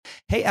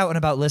Hey, Out and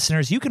About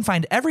listeners, you can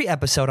find every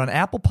episode on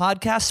Apple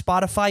Podcasts,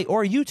 Spotify,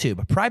 or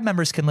YouTube. Prime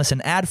members can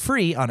listen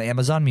ad-free on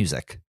Amazon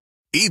Music.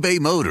 eBay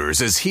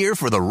Motors is here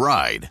for the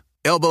ride.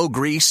 Elbow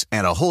grease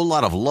and a whole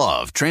lot of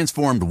love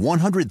transformed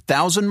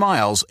 100,000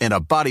 miles and a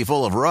body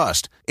full of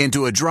rust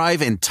into a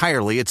drive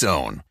entirely its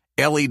own.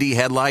 LED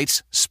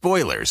headlights,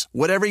 spoilers,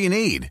 whatever you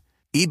need.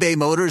 eBay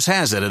Motors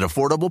has it at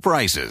affordable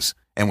prices.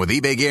 And with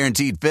eBay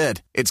Guaranteed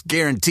Fit, it's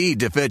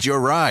guaranteed to fit your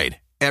ride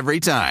every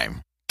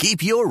time.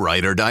 Keep your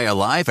ride or die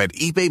alive at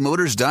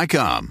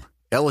ebaymotors.com.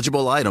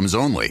 Eligible items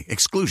only.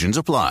 Exclusions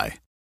apply.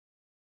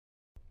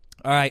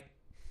 All right.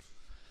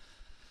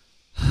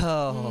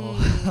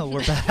 Oh,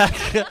 we're back.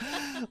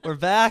 We're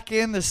back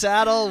in the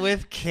saddle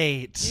with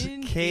Kate.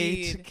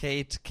 Indeed.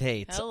 Kate.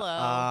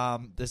 Hello.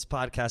 This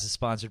podcast is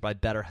sponsored by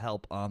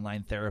BetterHelp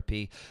Online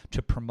Therapy.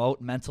 To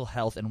promote mental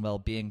health and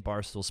well-being,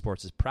 Barstool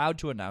Sports is proud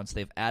to announce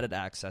they've added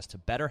access to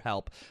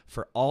BetterHelp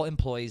for all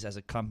employees as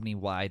a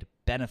company-wide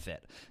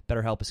benefit.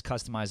 BetterHelp is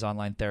customized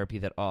online therapy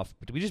that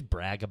do we just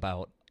brag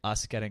about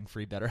us getting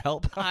free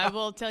BetterHelp? I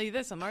will tell you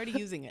this. I'm already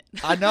using it.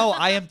 I know.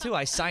 I am too.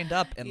 I signed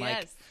up and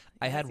Yes.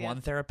 I had Yes. one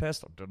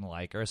therapist. I didn't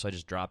like her, so I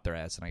just dropped their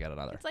ass and I got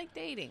another. It's like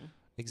dating.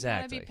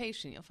 Exactly. You gotta be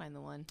patient. You'll find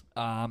the one.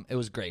 It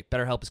was great.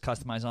 BetterHelp is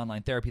customized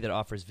online therapy that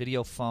offers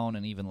video, phone,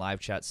 and even live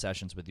chat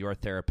sessions with your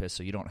therapist,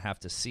 so you don't have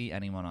to see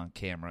anyone on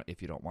camera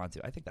if you don't want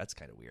to. I think that's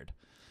kind of weird.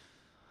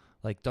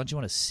 Like, don't you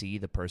want to see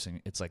the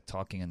person? It's like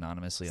talking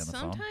anonymously on the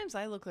phone. Sometimes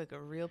I look like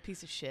a real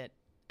piece of shit.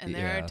 And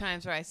there Yeah. are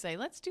times where I say,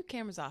 let's do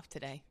cameras off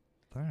today.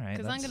 All right.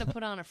 Because I'm going to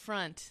put on a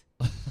front.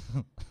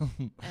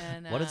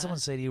 And, What did someone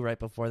say to you right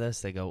before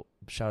this? They go,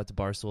 shout out to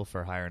Barstool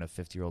for hiring a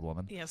 50-year-old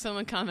woman. Yeah,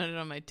 someone commented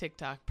on my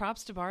TikTok.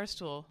 Props to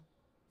Barstool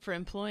for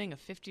employing a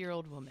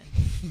 50-year-old woman.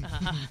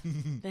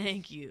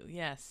 Thank you.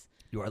 Yes.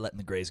 You are letting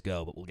the grays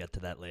go, but we'll get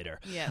to that later.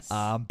 Yes.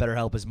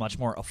 BetterHelp is much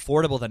more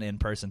affordable than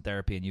in-person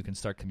therapy, and you can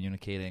start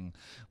communicating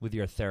with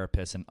your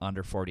therapist in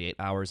under 48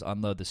 hours.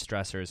 Unload the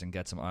stressors and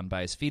get some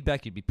unbiased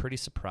feedback. You'd be pretty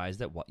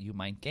surprised at what you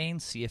might gain.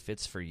 See if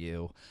it's for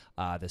you.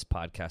 This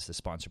podcast is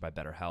sponsored by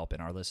BetterHelp,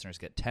 and our listeners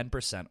get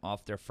 10%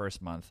 off their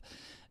first month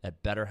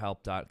at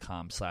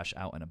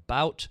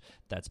betterhelp.com/outandabout.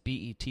 That's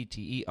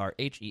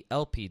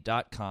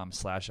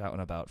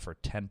BetterHelp.com/outandabout for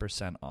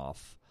 10%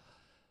 off.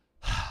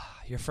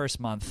 Your first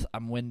month,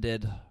 I'm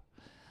winded.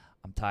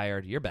 I'm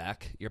tired. You're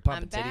back. You're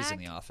pumping titties in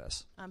the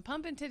office. I'm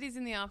pumping titties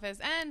in the office.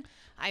 And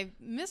I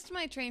missed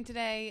my train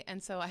today,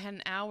 and so I had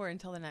an hour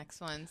until the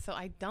next one. So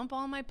I dump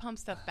all my pump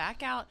stuff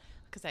back out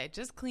because I had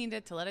just cleaned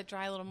it to let it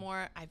dry a little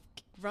more. I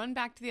run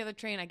back to the other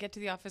train. I get to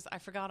the office. I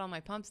forgot all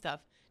my pump stuff.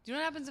 Do you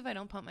know what happens if I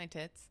don't pump my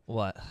tits?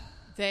 What?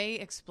 They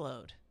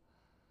explode.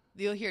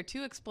 You'll hear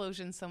 2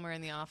 explosions somewhere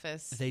in the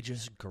office. They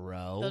just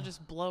grow? They'll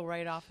just blow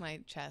right off my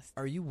chest.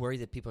 Are you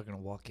worried that people are going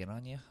to walk in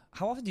on you?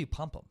 How often do you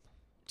pump them?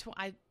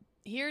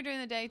 Here during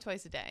the day,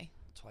 twice a day.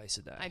 Twice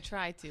a day. I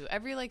try to.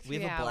 Every 3 hours. We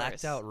have a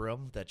blacked out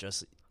room that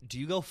just... Do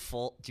you go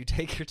full... Do you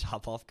take your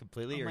top off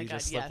completely, Oh or my you God,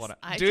 just slip yes. one out?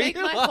 I Do take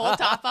you? my whole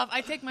top off.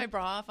 I take my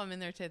bra off. I'm in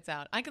there, tits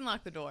out. I can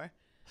lock the door.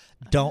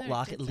 Don't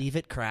lock it. Leave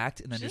it cracked,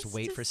 and then just Just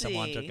wait to for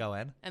someone to see. and go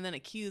in. And then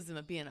accuse them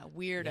of being a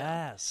weirdo.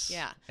 Yes.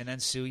 Yeah. And then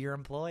sue your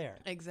employer.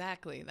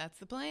 Exactly. That's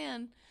the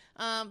plan.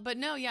 But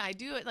no, yeah, I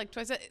do it like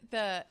twice.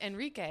 The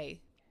Enrique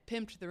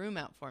pimped the room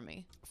out for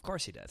me. Of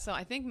course he did. So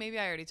I think maybe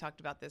I already talked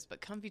about this, but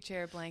comfy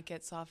chair,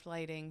 blanket, soft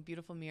lighting,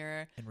 beautiful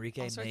mirror.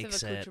 Enrique all sorts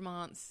makes of it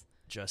accoutrements.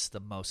 just the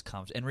most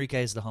comfortable.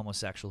 Enrique is the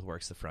homosexual who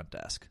works the front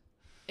desk.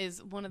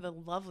 Is one of the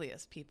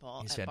loveliest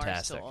people He's at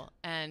fantastic. Barstool.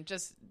 And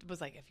just was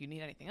like, if you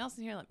need anything else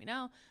in here, let me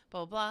know.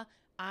 Blah, blah, blah.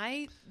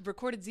 I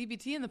recorded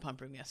ZBT in the pump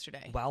room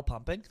yesterday. While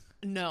pumping?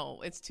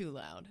 No, it's too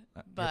loud.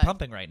 You're But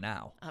pumping right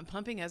now. I'm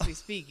pumping as we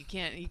speak. You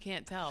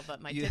can't tell,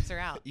 but my tits are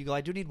out. You go, I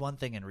do need one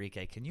thing,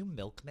 Enrique. Can you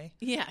milk me?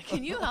 Yeah,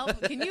 can you help?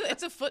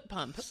 It's a foot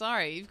pump.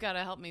 Sorry, you've got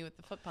to help me with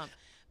the foot pump.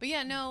 But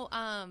yeah, no,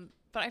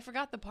 but I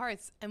forgot the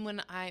parts. And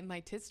when my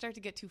tits start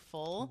to get too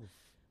full,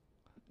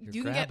 You're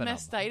you can get grabbing 'em.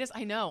 mastitis.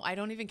 I know. I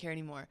don't even care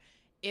anymore.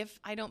 If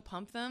I don't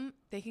pump them,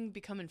 they can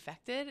become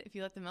infected if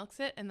you let the milk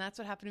sit. And that's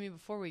what happened to me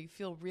before, where you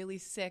feel really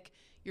sick.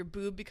 Your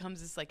boob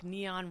becomes this like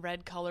neon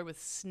red color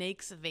with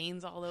snakes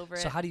veins all over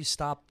it. So how do you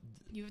stop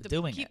You have to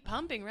doing keep it?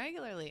 pumping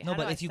regularly. No, How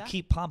do but I if you stop?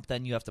 keep pump,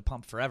 then you have to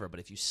pump forever. But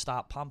if you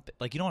stop pumping,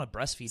 like you don't want to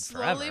breastfeed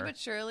Slowly forever. but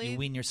surely, you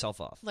wean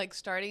yourself off. like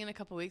starting in a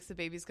couple weeks, the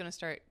baby's going to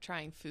start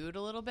trying food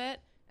a little bit,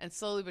 and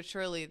slowly but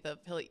surely,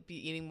 he'll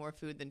be eating more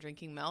food than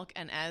drinking milk.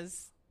 And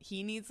as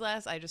he needs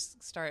less, I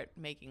just start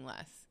making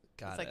less.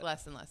 Got it's like it.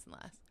 less and less and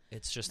less.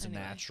 It's just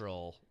Anyway. a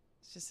natural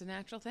It's just a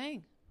natural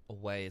thing.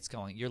 way it's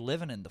going. You're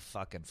living in the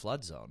fucking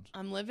flood zone.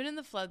 I'm living in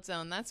the flood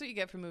zone. That's what you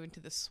get for moving to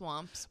the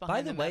swamps By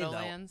behind the way, though,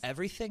 meadowlands.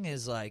 everything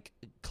is like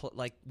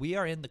we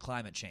are in the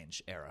climate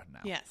change era now.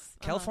 Yes.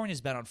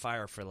 California's been on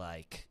fire for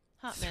like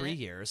Hot 3 minute.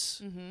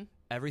 years. Mm-hmm.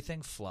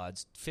 Everything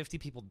floods. 50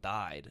 people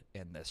died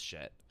in this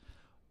shit.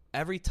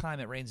 Every time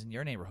it rains in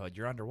your neighborhood,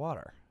 you're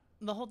underwater.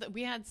 The whole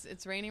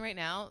it's raining right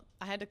now.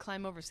 I had to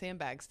climb over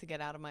sandbags to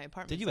get out of my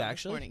apartment. Did you this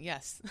actually? morning.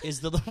 Yes.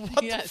 Is what the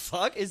Yes.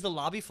 fuck? Is the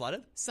lobby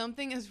flooded?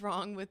 Something is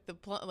wrong with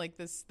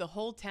the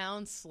whole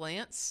town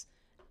slants,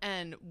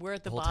 and we're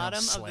at the whole town bottom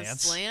of the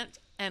slants. slant,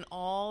 and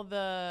all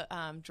the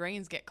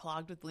drains get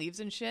clogged with leaves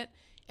and shit.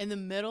 In the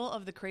middle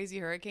of the crazy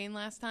hurricane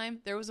last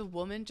time, there was a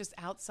woman just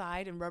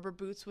outside in rubber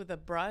boots with a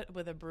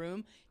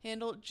broom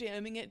handle,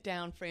 jamming it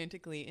down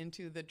frantically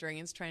into the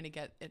drains, trying to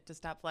get it to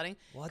stop flooding.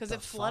 What Because the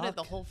it flooded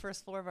the fuck? whole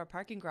first floor of our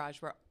parking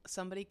garage, where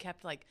somebody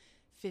kept like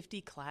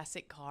 50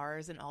 classic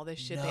cars and all this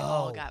shit. No. They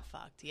all got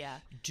fucked. Yeah.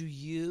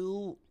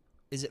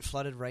 Is it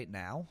flooded right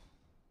now?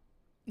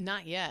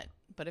 Not yet,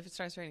 but if it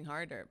starts raining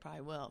harder, it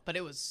probably will. But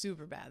it was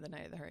super bad the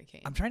night of the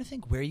hurricane. I'm trying to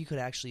think where you could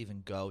actually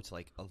even go to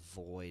like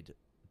avoid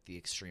the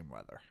extreme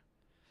weather.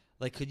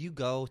 Like, could you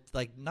go,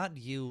 like, not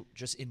you,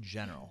 just in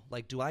general?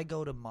 Like, do I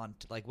go to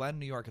like, when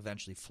New York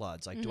eventually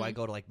floods, like, do I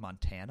go to, like,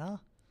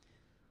 Montana?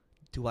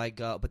 Do I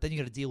go, but then you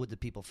got to deal with the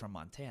people from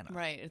Montana.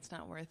 Right, it's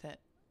not worth it.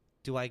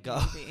 Do I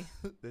go? Maybe.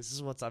 This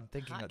is what I'm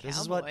thinking Hot of. This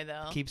is what cowboy,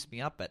 though. keeps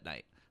me up at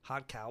night.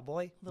 Hot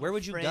cowboy? Little Where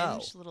would you fringe, go?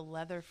 Little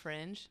leather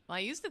fringe. Well, I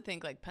used to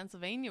think like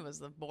Pennsylvania was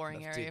the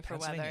boring area Dude, for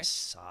Pennsylvania weather.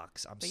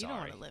 sucks. I'm But sorry. you don't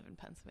want to live in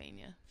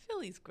Pennsylvania.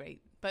 Philly's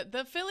great, but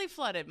the Philly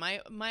flooded.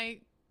 My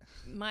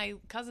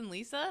cousin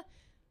Lisa,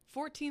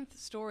 14th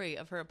story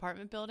of her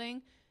apartment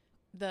building.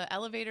 The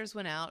elevators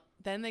went out.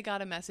 Then they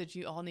got a message: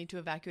 you all need to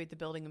evacuate the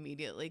building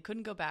immediately.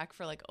 Couldn't go back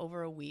for like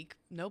over a week.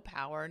 No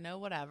power. No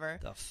whatever.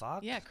 The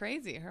fuck? Yeah,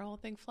 crazy. Her whole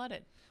thing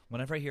flooded.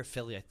 Whenever I hear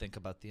Philly, I think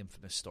about the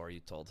infamous story you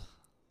told.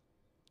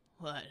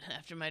 What,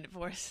 after my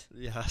divorce?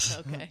 Yes.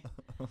 Okay.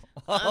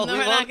 Oh, No, we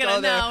we're won't not go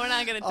gonna. there. No, we're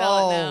not gonna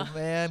tell it now. Oh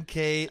man,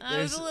 Kate, I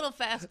was there's a little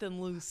fast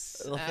and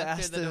loose. a little after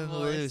fast the and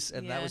divorce. loose,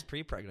 and that Yeah. was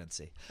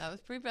pre-pregnancy. That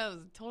was pretty bad. It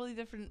was a totally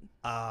different.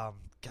 God,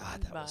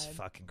 that was Vibe.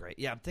 fucking great.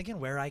 Yeah, I'm thinking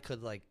where I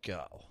could like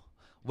go,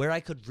 where I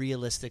could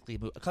realistically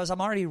move, because I'm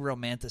already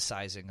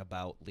romanticizing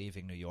about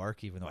leaving New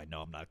York, even though I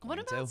know I'm not going What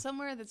about to.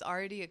 somewhere that's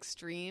already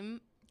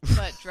extreme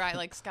but dry,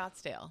 like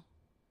Scottsdale?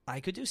 I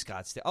could do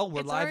Scottsdale. Oh, we're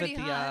It's live at already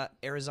the hot.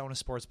 Arizona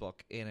Sportsbook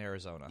in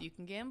Arizona. You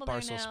can gamble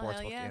Barstool there now.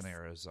 Sportsbook Hell yes. in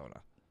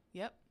Arizona.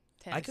 Yep.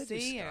 I could do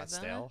Tennessee,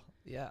 Scottsdale. Arizona.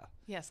 Yeah.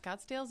 Yeah,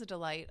 Scottsdale's a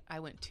delight.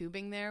 I went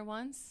tubing there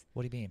once.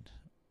 What do you mean?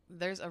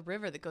 There's a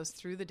river that goes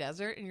through the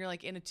desert, and you're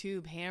like in a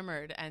tube,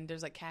 hammered, and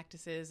there's like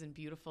cactuses and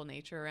beautiful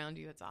nature around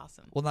you. It's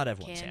awesome. Well, not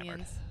everyone's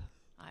Canyons.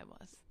 I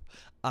was.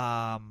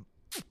 hammered.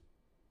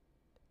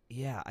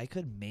 Yeah, I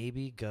could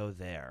maybe go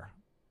there.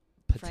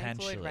 Frank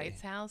Potentially. Lloyd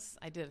Wright's house.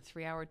 I did a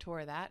 3-hour tour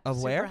of that. Of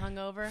Super where?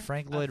 hungover.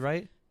 Frank Of Lloyd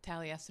Wright?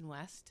 Taliesin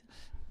West.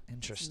 It's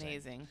Interesting.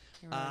 amazing.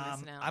 You're really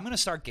missing out. I'm going to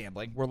start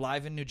gambling. We're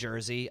live in New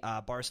Jersey,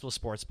 Barstool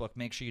Sportsbook.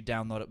 Make sure you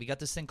download it. We got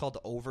this thing called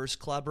the Overs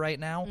Club right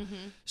now.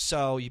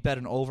 So you bet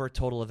an over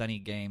total of any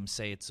game.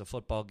 Say it's a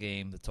football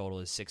game. The total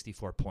is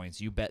 64 points.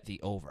 You bet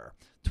the over.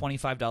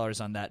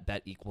 $25 on that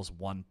bet equals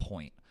 1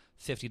 point.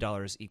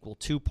 $50 equal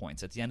 2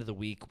 points. At the end of the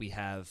week, we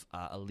have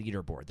a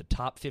leaderboard. The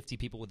top 50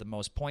 people with the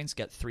most points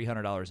get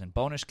 $300 in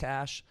bonus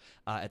cash.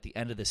 At the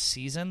end of the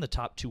season, the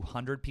top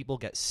 200 people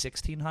get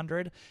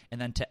 $1,600.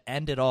 And then to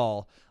end it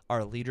all,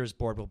 our leaders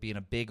board will be in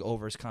a big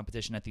overs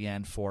competition at the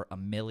end for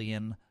 $1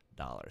 million.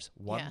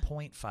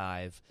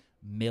 $1.5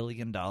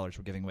 million we're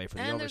giving away for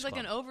the and overs there's like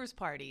club. an overs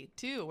party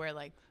too, where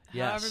like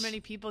Yes. however many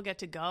people get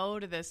to go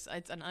to this.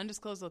 It's an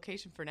undisclosed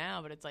location for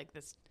now, but it's like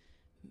this.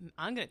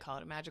 I'm gonna call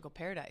it a magical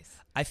paradise.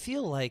 I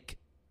feel like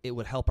it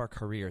would help our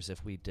careers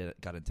if we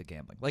got into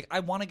gambling. Like,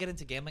 I want to get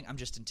into gambling. I'm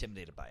just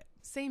intimidated by it.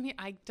 Same here.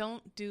 I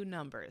don't do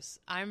numbers.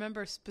 I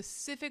remember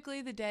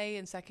specifically the day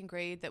in second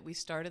grade that we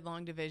started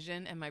long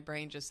division, and my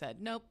brain just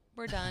said, "Nope,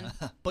 we're done."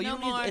 But no you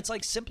don't more. need, it's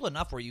like simple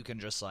enough where you can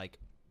just like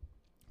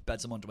bet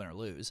someone to win or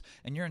lose.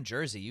 And you're in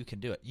Jersey, you can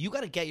do it. You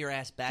got to get your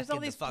ass back There's in all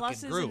the these fucking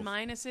pluses groove. and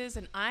minuses,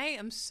 and I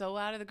am so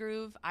out of the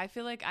groove. I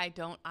feel like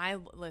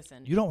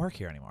listen. You don't work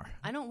here anymore.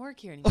 I don't work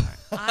here anymore.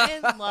 I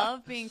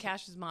love being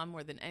Cash's mom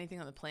more than anything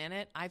on the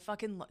planet. I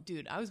fucking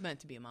dude, I was meant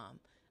to be a mom.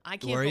 I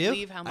can't Were you?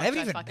 believe how I much haven't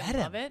I even fucking met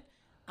him. love it.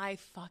 I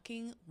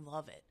fucking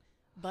love it.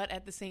 But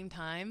at the same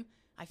time,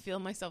 I feel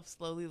myself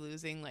slowly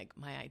losing like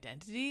my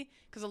identity,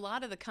 because a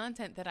lot of the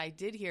content that I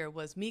did here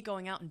was me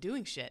going out and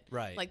doing shit.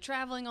 Right. Like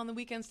traveling on the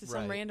weekends to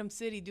some Right. random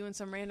city, doing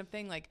some random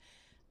thing. Like,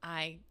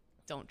 I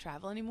don't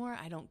travel anymore.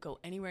 I don't go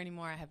anywhere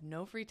anymore. I have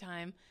no free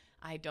time.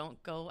 I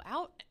don't go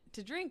out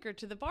to drink or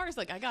to the bars.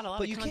 Like, I got a lot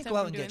But of you content can't go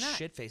out from and doing get that.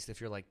 shit faced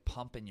if you're like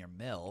pumping your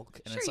milk.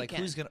 And Sure it's you like, can.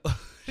 who's going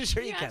to.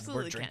 Sure, you You can. We're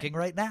absolutely drinking can.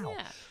 right now.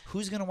 Yeah.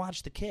 Who's going to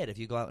watch the kid if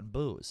you go out and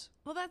booze?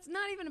 Well, that's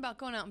not even about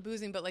going out and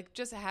boozing, but like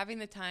just having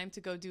the time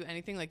to go do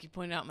anything. Like you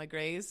pointed out my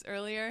grays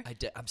earlier.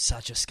 I'm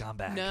such a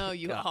scumbag. No,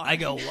 you Yeah. are. I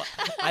go.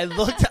 I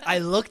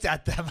looked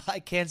at them. I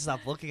can't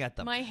stop looking at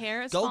them. My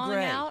hair is Go falling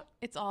gray. out.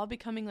 It's all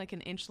becoming like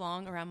an inch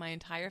long around my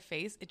entire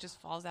face. It just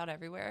falls out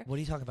everywhere. What are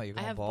you talking about? You're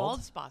I going have bald?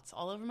 bald spots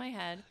all over my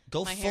head.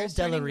 Go my full hair's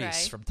turning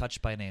Delarice gray. from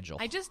Touched by an Angel.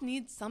 I just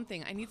need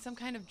something. I need some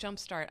kind of jump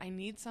start. I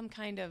need some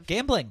kind of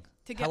Gambling.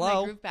 to get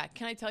Hello? my groove back.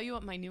 Can I tell you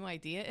what my new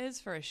idea is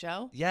for a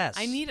show? Yes.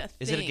 I need a thing.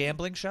 Is it a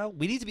gambling show?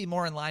 We need to be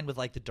more in line with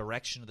like the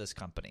direction of this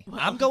company.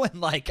 I'm going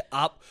like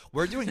up.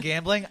 We're doing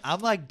gambling. I'm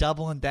like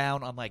doubling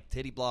down on like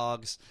titty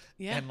blogs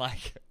Yeah. and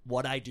like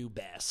what I do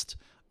best.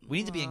 We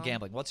need to be in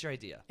gambling. What's your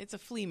idea? It's a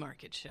flea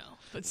market show,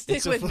 but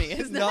stick with me.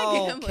 It's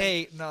not gambling.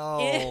 Kate,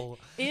 no.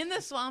 In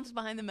the swamps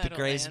behind the Meadowlands.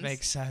 The Grays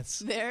make sense.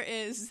 There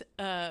is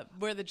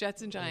where the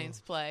Jets and Giants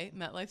play,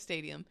 MetLife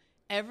Stadium.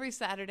 Every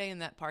Saturday in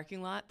that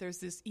parking lot, there's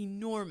this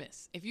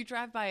enormous, if you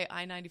drive by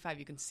I-95,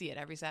 you can see it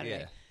every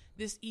Saturday. Yeah.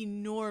 This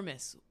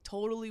enormous,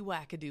 totally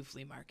wackadoo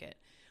flea market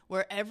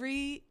where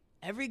every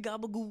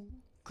gabagoo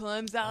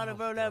climbs out of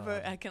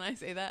whatever. Can I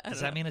say that?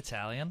 Does that mean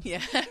Italian?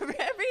 Yeah.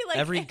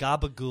 Every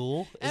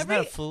gabagool? Isn't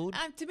that a food?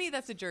 To me,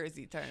 that's a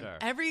Jersey term. Sure.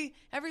 Every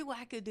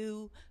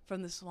wackadoo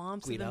from the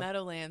swamps of the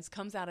Meadowlands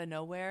comes out of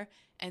nowhere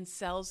and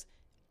sells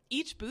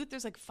each booth.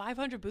 There's like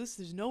 500 booths.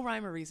 There's no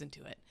rhyme or reason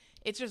to it.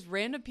 It's just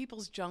random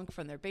people's junk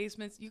from their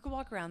basements. You can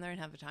walk around there and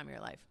have the time of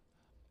your life.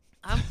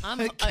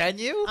 Can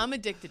you? I'm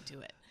addicted to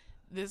it.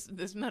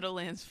 This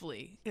Meadowlands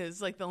flea is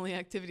like the only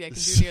activity I can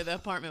do near the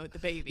apartment with the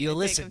baby.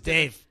 Listen,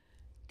 Dave.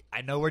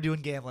 I know we're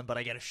doing gambling, but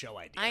I got a show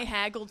idea. I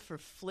haggled for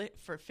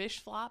fish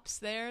flops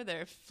there.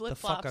 They're flip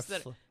flops.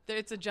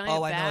 It's a giant I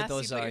know bass what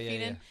those you put are. your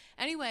feet in.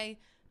 Anyway,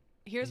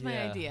 here's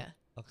my idea.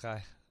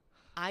 Okay.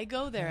 I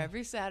go there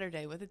every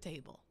Saturday with a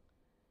table,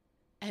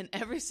 and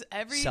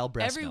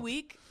every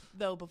week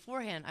though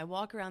beforehand, I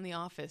walk around the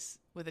office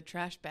with a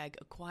trash bag,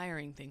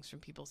 acquiring things from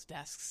people's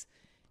desks,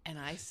 and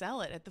I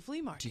sell it at the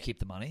flea market. Do you keep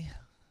the money?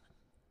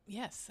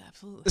 Yes,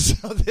 absolutely.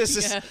 So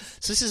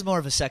this is more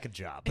of a second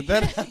job. But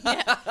then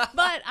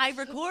but I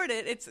record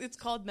it. It's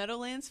called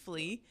Meadowlands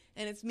Flea,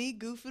 and it's me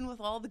goofing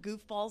with all the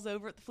goofballs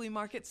over at the flea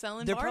market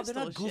selling. They're probably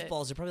not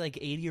goofballs. They're probably like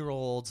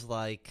 80-year-olds.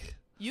 Like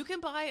you can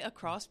buy a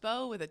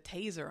crossbow with a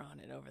taser on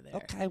it over there.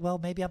 Okay, well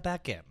maybe I'm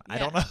back in. Yeah. I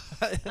don't know.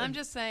 I'm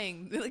just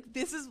saying, like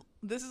this is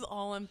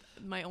all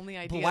my only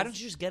idea. But why don't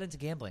you just get into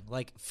gambling?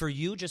 Like for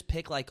you, just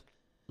pick like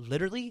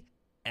literally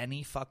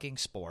any fucking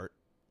sport.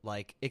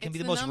 Like it can be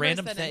the most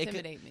random thing.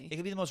 It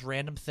can be the most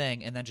random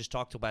thing, and then just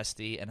talk to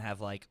Westy and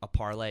have like a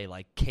parlay,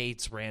 like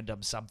Kate's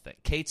random something,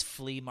 Kate's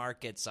flea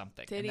market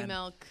something, titty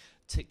milk,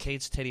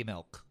 Kate's titty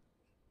milk,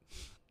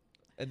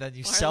 and then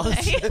you parlay. sell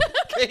it.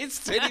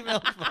 Kate's titty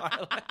milk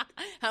parlay.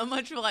 How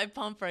much will I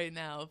pump right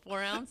now?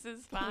 4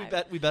 ounces,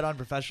 5. We bet on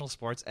professional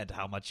sports and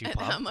how much you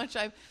pump.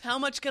 How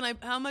much can I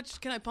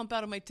pump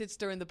out of my tits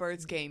during the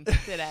Birds game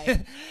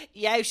today?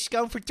 Yeah, she's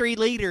going for 3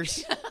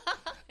 liters.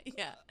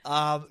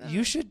 Yeah.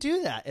 You should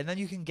do that, and then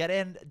you can get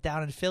in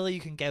down in Philly. You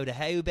can go to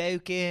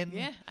Hoboken.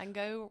 Yeah, I can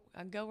go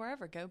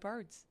wherever. Go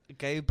Birds.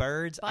 Go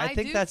Birds. But I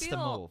think that's the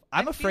move.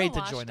 I'm afraid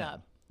to join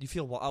up. You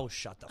feel oh,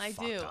 shut the fuck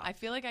up. I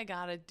feel like I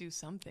gotta do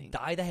something.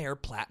 Dye the hair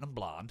platinum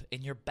blonde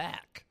in your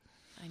back.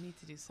 I need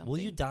to do something. Will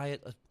you dye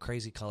it a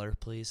crazy color,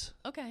 please?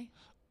 Okay.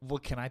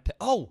 What can I pick?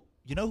 Oh,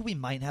 you know who we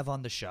might have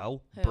on the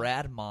show? Who?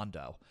 Brad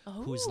Mondo,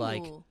 who's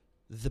like Oh.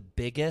 the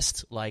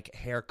biggest like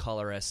hair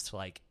colorist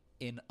like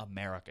in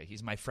America.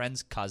 He's my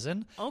friend's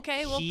cousin.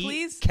 Okay, well,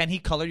 please. Can he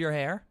color your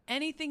hair?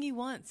 Anything he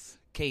wants.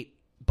 Kate,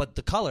 but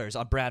the colors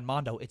on Brad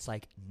Mondo, it's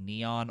like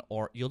neon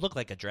or you'll look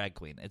like a drag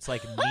queen. It's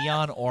like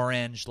neon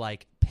orange,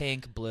 like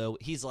pink, blue.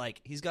 He's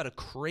got a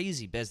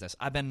crazy business.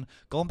 I've been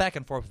going back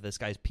and forth with this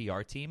guy's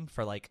PR team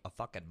for like a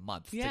fucking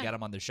month to get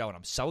him on the show, and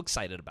I'm so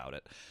excited about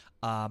it.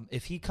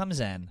 If he comes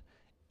in,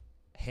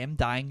 him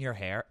dyeing your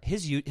hair, he'll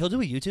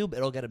do a YouTube,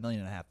 it'll get 1.5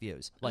 million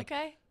views. Like,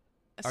 okay.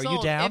 Are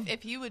you down?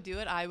 If he would do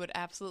it, I would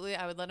absolutely.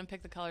 I would let him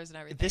pick the colors and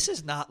everything. This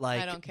is not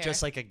I don't like care.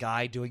 just like a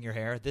guy doing your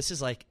hair. This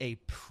is like a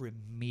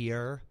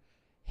premier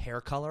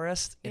hair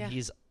colorist, and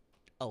he's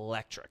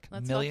electric.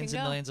 Let's millions fucking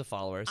and go. millions of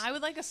followers. I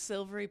would like a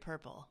silvery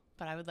purple,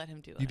 but I would let him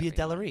do it. You'd be a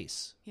Della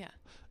Reese. Yeah.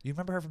 You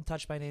remember her from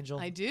Touched by an Angel?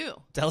 I do.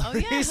 Della Oh,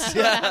 yeah. Reese?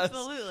 Yes.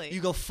 Absolutely.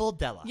 You go full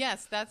Della.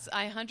 Yes,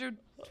 I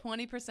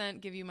 120%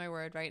 give you my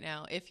word right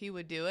now. If he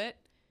would do it,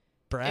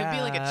 Brad. it would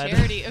be like a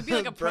charity. It would be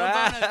like a pro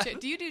Brad. bono.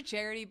 Do you do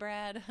charity,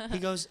 Brad? He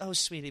goes, "Oh,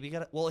 sweetie, we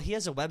got it." Well, he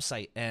has a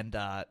website, and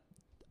I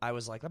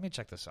was like, "Let me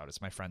check this out."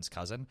 It's my friend's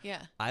cousin.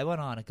 Yeah. I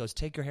went on. It goes,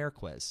 "Take your hair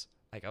quiz."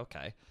 Like,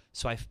 okay.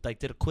 So I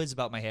did a quiz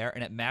about my hair,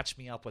 and it matched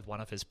me up with one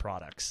of his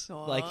products.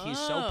 Like, he's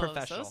so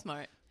professional. So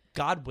smart.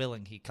 God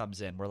willing, he comes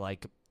in. We're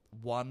like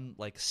one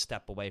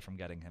step away from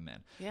getting him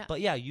in. Yeah.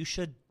 But yeah, you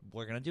should.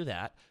 We're gonna do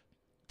that.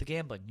 The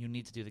gambling. You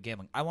need to do the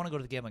gambling. I want to go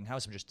to the gambling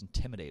house. I'm just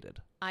intimidated.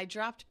 I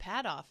dropped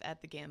Pat off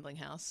at the gambling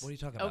house. What are you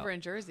talking about? Over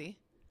in Jersey.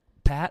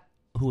 Pat,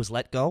 who was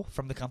let go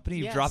from the company,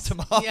 you Yes. dropped him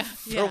off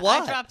for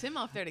what? I dropped him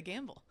off there to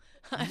gamble.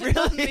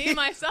 Really? Me,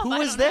 myself. Who I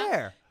was don't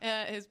know.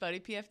 there? His buddy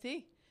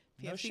PFT.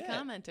 No shit.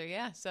 Commenter,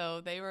 yeah. So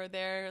they were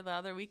there the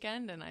other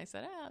weekend, and I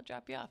said, I'll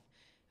drop you off.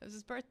 It was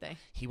his birthday.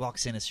 He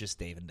walks in, it's just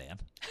Dave and Dan.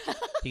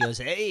 He goes,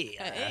 hey,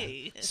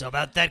 Hey. so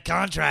about that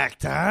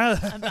contract, huh?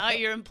 About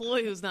your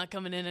employee who's not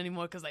coming in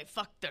anymore because I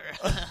fucked her.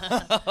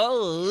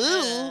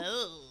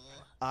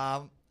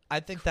 I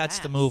think that's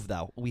the move,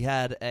 though. We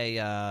had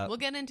a... we'll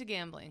get into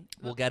gambling.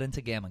 We'll get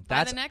into gambling.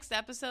 By the next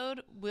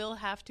episode, we'll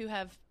have to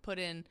have put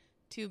in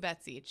 2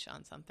 bets each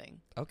on something.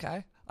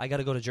 Okay. I got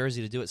to go to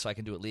Jersey to do it so I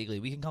can do it legally.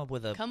 We can come up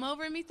with a... Come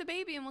over and meet the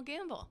baby and we'll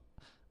gamble.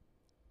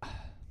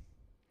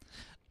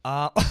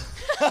 I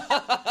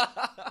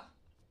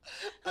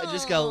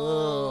just go,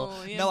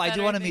 Oh, no, I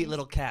do want to meet things.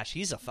 Little Cash.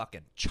 He's a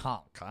fucking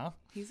chunk, huh?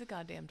 He's a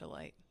goddamn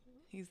delight.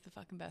 He's the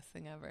fucking best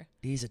thing ever.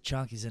 He's a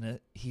chunk.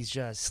 He's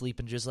just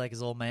sleeping just like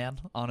his old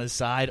man on his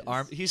side.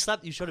 He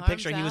slept. You showed a Arms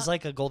picture. He was out.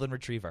 like a golden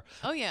retriever.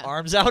 Oh, yeah.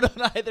 Arms out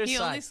on either He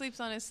side. only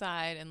sleeps on his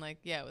side and, like,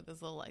 yeah, with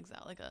his little legs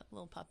out like a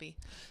little puppy.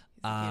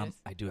 He's the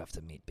cutest. I do have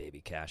to meet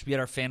Baby Cash. We had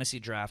our fantasy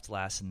draft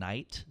last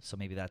night, so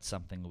maybe that's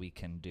something we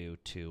can do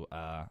to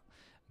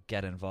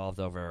get involved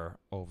over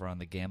on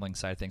the gambling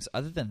side of things.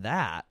 Other than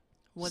that,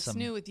 What's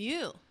new with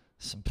you?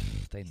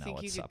 They know Think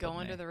what's you could up go with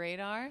under me. the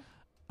radar?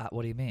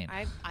 What do you mean?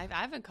 I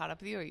haven't caught up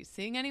with you. Are you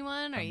seeing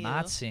anyone? I'm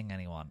not seeing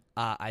anyone.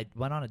 I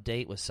went on a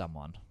date with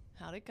someone,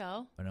 How'd it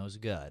go? and it was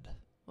good.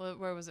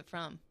 Where was it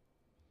from?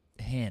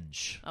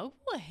 Hinge. Oh,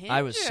 a Hinder.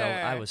 I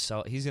was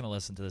so. He's gonna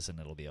listen to this and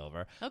it'll be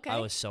over. Okay. I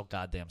was so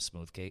goddamn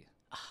smooth, Kate.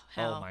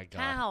 How? Oh my god.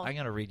 How? I'm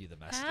gonna read you the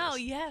messages. How?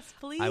 Yes,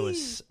 please. I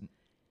was.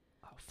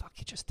 Oh fuck!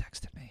 He just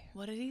texted me.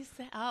 What did he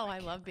say? Oh, I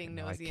love being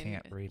no, I nosy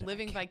can't and read it. I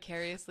living can't-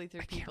 vicariously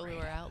through can't people who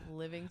read are it. out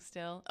living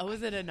still. Oh,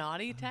 is it a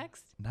naughty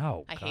text?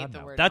 No, I God, hate the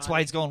no. word That's why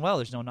naughty. it's going well.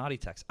 There's no naughty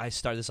text. I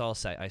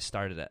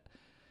started it.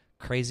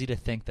 Crazy to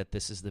think that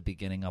this is the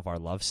beginning of our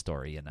love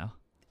story. You know.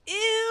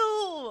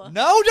 Ew.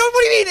 No, don't.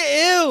 What do you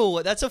mean?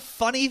 Ew. That's a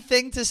funny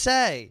thing to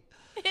say.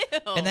 Ew.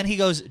 And then he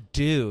goes,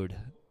 dude,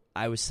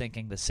 I was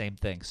thinking the same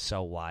thing.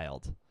 So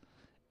wild.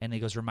 And he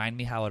goes, remind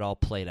me how it all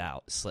played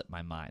out. Slipped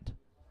my mind.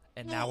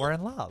 And now we're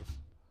in love.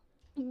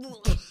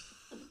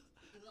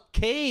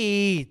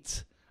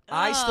 Kate,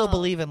 I still Oh.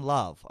 believe in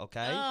love,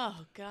 okay?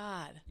 Oh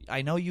God.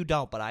 I know you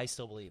don't, but I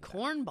still believe that.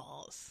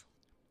 Cornballs.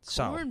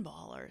 So,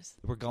 Cornballers.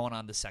 we're going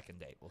on the second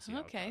date. We'll see how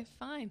it Okay, goes.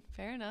 fine.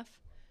 Fair enough.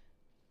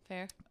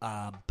 Fair.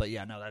 But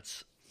yeah, no,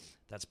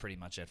 that's pretty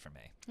much it for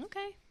me.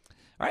 Okay.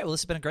 All right, well,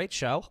 this has been a great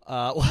show.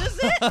 Was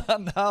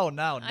it?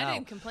 No. I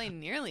didn't complain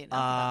nearly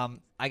enough.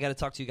 I got to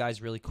talk to you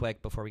guys really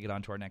quick before we get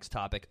on to our next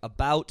topic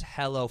about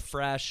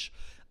HelloFresh.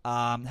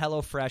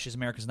 HelloFresh is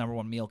America's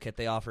 #1 meal kit.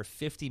 They offer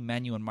 50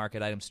 menu and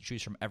market items to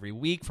choose from every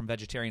week, from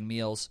vegetarian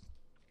meals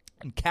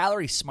and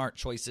calorie-smart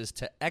choices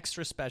to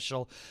extra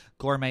special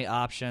gourmet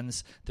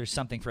options. There's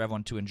something for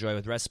everyone to enjoy,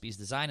 with recipes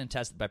designed and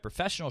tested by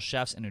professional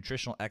chefs and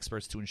nutritional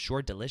experts to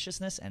ensure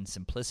deliciousness and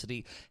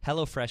simplicity.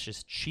 HelloFresh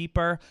is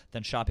cheaper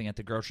than shopping at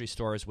the grocery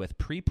stores, with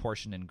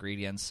pre-portioned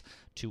ingredients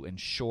to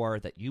ensure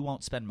that you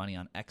won't spend money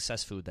on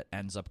excess food that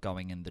ends up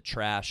going in the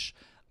trash.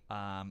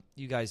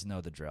 You guys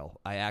know the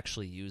drill. I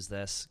actually use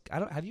this.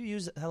 Have you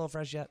used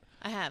HelloFresh yet?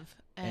 I have.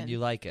 And you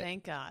like it?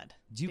 Thank God.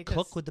 Do you Because-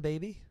 cook with the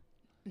baby?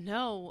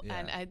 No,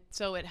 Yeah. and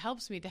so it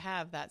helps me to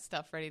have that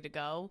stuff ready to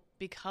go,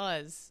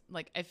 because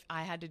like if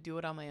I had to do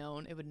it on my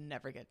own, it would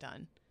never get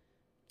done.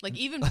 Like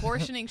even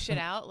portioning shit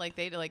out, like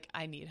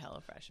I need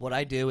HelloFresh. What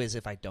I do is,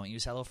 if I don't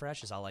use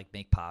HelloFresh, is I'll like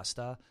make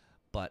pasta,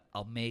 but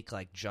I'll make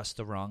like just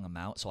the wrong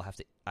amount, so I'll have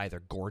to either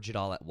gorge it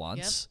all at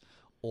once,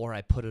 or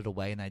I put it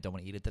away and I don't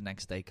want to eat it the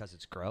next day because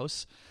it's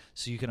gross.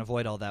 So you can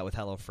avoid all that with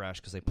HelloFresh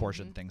because they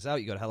portion things out.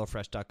 You go to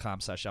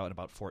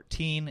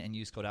HelloFresh.com/OutAndAbout14 and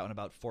use code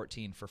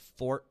OutAndAbout14 for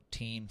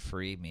 14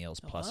 free meals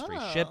plus free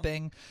Oh.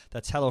 shipping.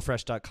 That's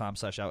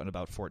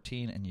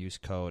HelloFresh.com/OutAndAbout14 and use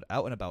code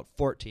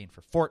OutAndAbout14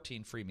 for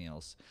 14 free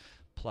meals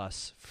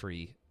plus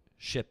free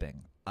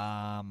shipping.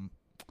 The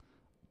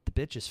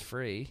bitch is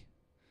free.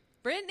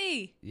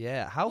 Brittany.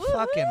 Yeah, how Woohoo!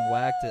 fucking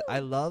whacked it. I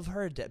love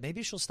her.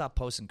 Maybe she'll stop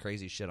posting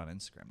crazy shit on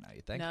Instagram now,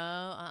 you think? No,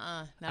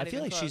 not I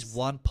feel even like she's close.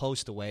 one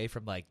post away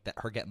from like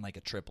her getting like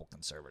a triple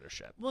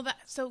conservatorship. Well,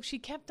 so she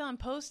kept on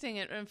posting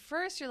it, and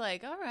first you're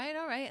like, all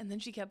right, and then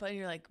she kept on,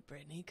 you're like,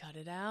 Brittany, cut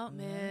it out,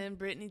 man.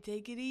 Brittany,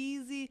 take it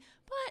easy.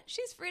 But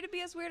she's free to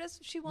be as weird as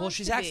she wants. Well,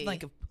 she's to acting be,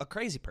 like a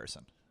crazy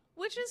person.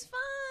 which is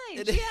fine.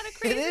 It She is- had a it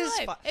crazy is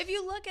life. fine. If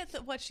you look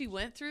at what she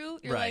went through,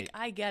 you're Right. like,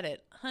 I get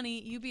it,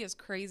 honey. You be as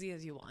crazy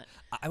as you want.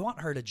 I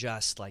want her to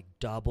just like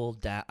double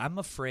down. I'm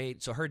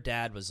afraid. So her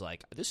dad was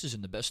like, "This is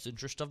in the best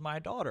interest of my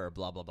daughter,"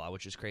 blah blah blah,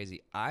 which is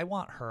crazy. I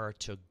want her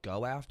to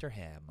go after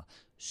him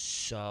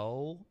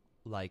so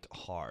like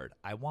hard.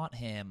 I want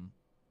him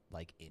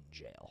like in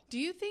jail. Do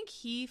you think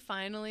he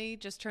finally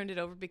just turned it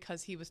over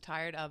because he was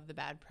tired of the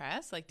bad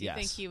press? Like, do you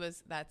think Yes. he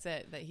was? That's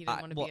it. That he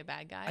didn't want to Well, be a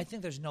bad guy. I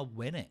think there's no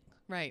winning.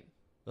 right.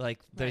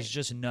 Like, there's Right.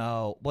 just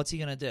no. What's he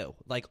gonna do?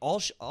 Like,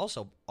 all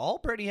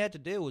Brittany had to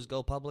do was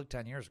go public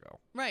 10 years ago.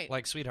 Right.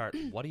 Like, sweetheart,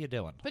 what are you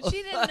doing? But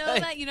she didn't know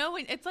that. You know,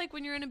 it's like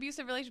when you're in an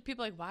abusive relationship,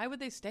 people are like, why would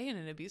they stay in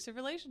an abusive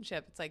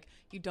relationship? It's like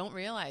you don't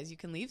realize you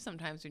can leave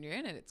sometimes when you're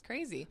in it. It's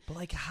crazy. But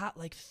like, hot,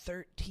 like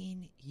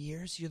 13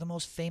 years. You're the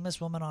most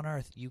famous woman on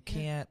earth. You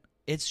can't.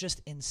 It's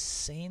just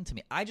insane to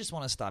me. I just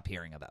want to stop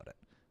hearing about it.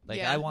 Like,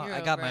 Yeah, I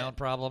you're got over my it. own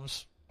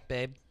problems,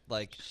 babe.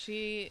 Like,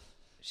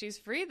 She's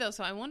free though,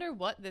 so I wonder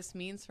what this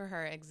means for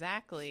her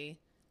exactly.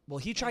 well,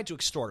 he tried to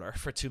extort her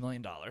for $2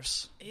 million.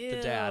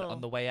 The dad Ew.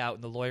 on the way out,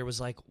 and the lawyer was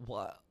like,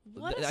 "What?"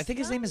 What a I think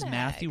his name is scumbag.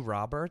 Matthew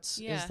Roberts.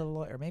 Yeah. Is the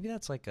lawyer? Maybe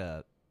that's like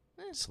a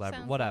celebrity.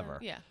 Sounds Whatever.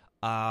 yeah.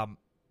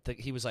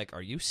 He was like,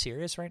 "Are you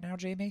serious right now,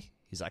 Jamie?"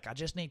 He's like, "I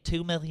just need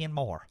 $2 million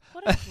more."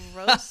 What a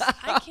gross.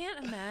 I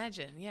can't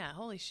imagine. Yeah.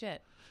 Holy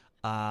shit.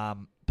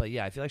 But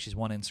yeah, I feel like she's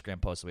one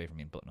Instagram post away from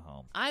being put in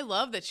home. I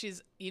love that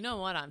she's, you know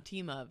what, I'm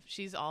team of.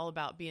 She's all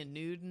about being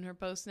nude in her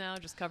posts now,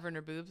 just covering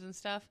her boobs and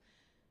stuff.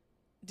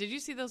 Did you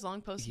see those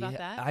long posts about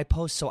that? I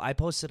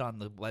posted on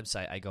the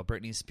website. I go,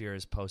 Britney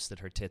Spears posted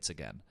her tits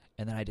again,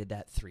 and then I did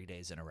that 3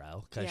 days in a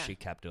row because she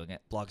kept doing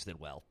it. Blogs did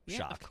well. Yeah,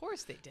 Shock. of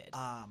course they did.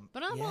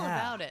 But I'm all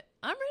about it.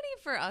 I'm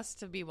ready for us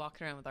to be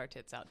walking around with our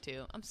tits out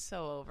too. I'm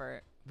so over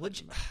it. Would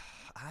you?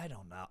 I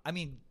don't know. I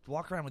mean,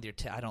 walk around with your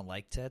tits. I don't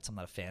like tits. I'm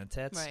not a fan of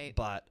tits. Right.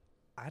 But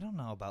I don't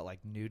know about like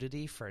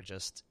nudity for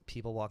just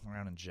people walking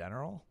around in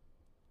general.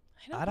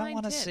 I don't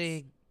want to tits.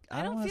 see.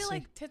 I don't feel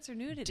like tits are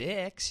nudity.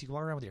 Dicks. You can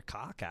walk around with your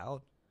cock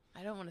out.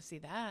 I don't want to see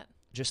that.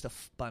 Just a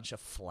bunch of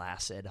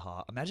flaccid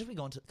hot. Imagine if we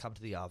come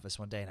to the office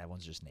one day and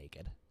everyone's just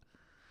naked.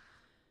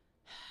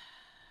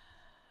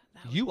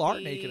 You are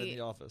naked in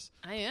the office.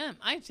 I am.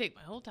 I take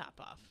my whole top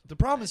off. The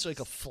problem is like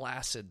a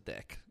flaccid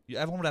dick.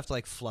 Everyone would have to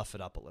like fluff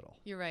it up a little.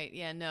 You're right.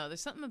 Yeah, no.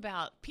 There's something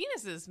about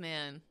penises,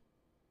 man.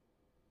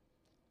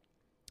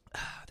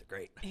 They're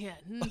great. Yeah.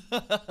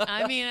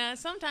 I mean,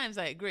 sometimes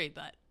I agree,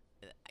 but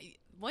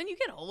when you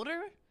get older,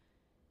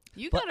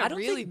 you But gotta I don't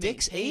really think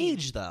dicks maintain.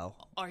 age though.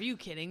 Are you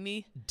kidding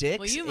me? Dicks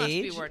Well, you must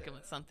age? be working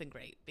with something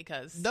great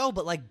because No,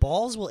 but like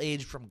balls will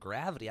age from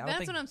gravity. I don't that's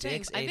think what I'm saying.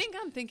 dicks I age think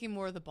I'm thinking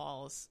more of the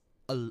balls.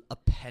 a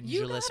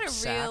pendulous You gotta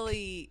sack.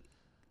 really,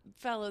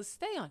 fellas,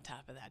 stay on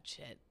top of that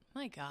shit.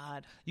 My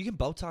God, You can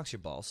Botox your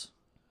balls.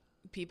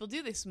 people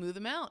do. They smooth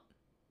them out,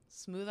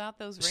 smooth out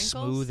those wrinkles.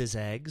 Smooth as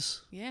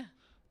eggs. Yeah,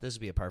 This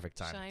would be a perfect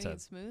time shiny to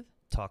and smooth.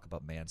 talk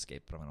about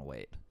Manscaped, but I'm going to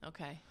wait.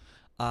 Okay.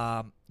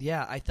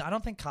 Yeah, I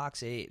don't think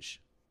cocks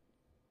age.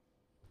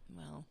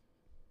 Well,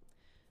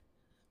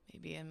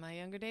 maybe in my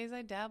younger days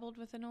I dabbled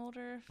with an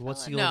older fella.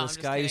 What's the No, I'm oldest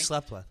just guy you kidding.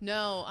 slept with?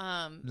 No,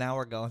 Now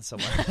we're going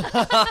somewhere.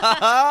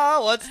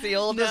 What's the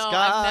oldest no,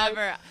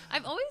 guy?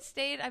 I've always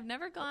stayed, I've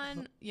never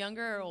gone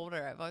younger or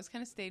older. I've always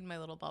kind of stayed in my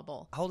little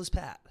bubble. How old is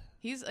Pat?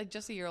 He's like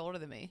just a year older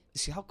than me. You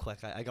see how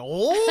quick I go,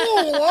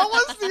 oh, what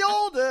was the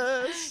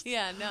oldest?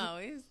 Yeah, no,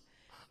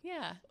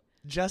 yeah.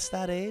 Just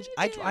that age?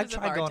 I I was a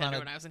tried going on bartender a...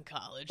 when I was in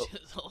college. He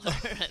was older.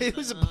 He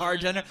was a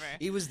bartender. Whatever.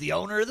 He was the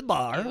owner of the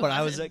bar when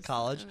I was at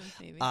college.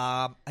 Maybe.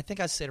 I think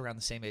I stayed around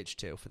the same age,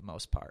 too, for the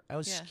most part. I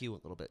was Yeah. skew a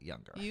little bit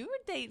younger. You were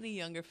dating a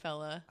younger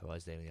fella. I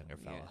was dating a younger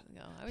fella. Years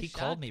ago. I was He shocked.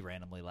 called me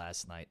randomly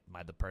last night,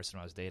 the person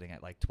I was dating,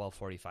 at like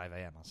 12:45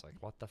 a.m. I was like,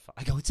 what the fuck?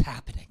 I go, it's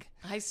happening.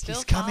 I still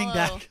He's coming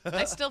follow, back.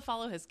 I still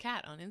follow his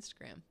cat on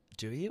Instagram.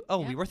 Do you?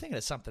 Oh, Yeah. we were thinking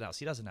of something else.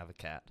 He doesn't have a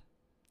cat.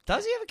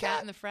 Does he have a cat?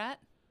 Cat in the frat?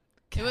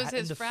 Cat It was in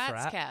his the frat's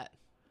frat? cat.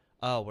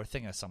 Oh, we're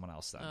thinking of someone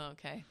else then. Oh,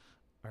 okay.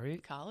 Are you?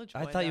 College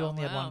I boy, thought you though.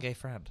 only had Wow. one gay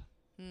friend.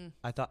 Hmm.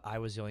 I thought I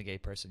was the only gay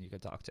person you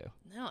could talk to.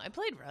 No, I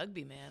played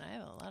rugby, man. I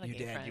have a lot of You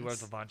gay did. friends. You were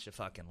with a bunch of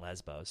fucking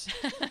lesbos.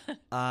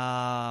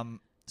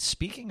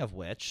 Speaking of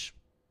which,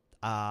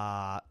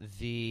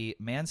 the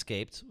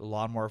Manscaped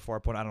Lawnmower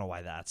 4.0, I don't know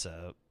why that's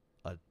a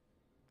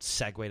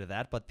segue to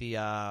that, but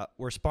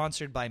we're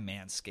sponsored by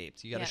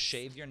Manscaped. You got to Yes.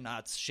 shave your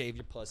nuts, shave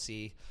your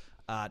pussy,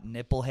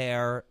 nipple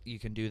hair, you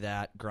can do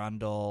that,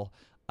 grundle,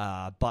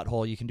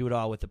 butthole, you can do it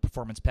all with the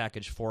Performance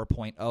Package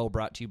 4.0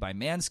 brought to you by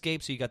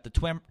Manscaped. So you got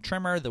the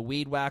trimmer, the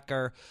weed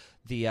whacker,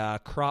 the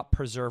crop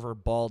preserver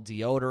ball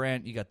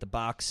deodorant, you got the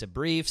box of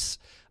briefs.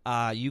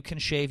 You can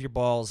shave your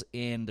balls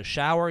in the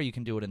shower, you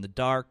can do it in the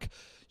dark.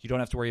 You don't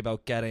have to worry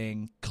about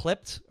getting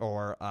clipped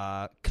or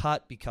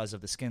cut because of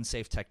the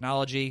skin-safe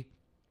technology.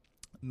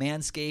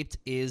 Manscaped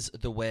is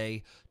the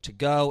way to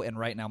go, and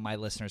right now my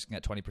listeners can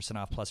get 20%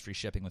 off plus free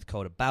shipping with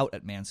code ABOUT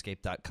at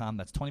manscaped.com.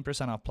 That's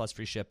 20% off plus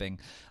free shipping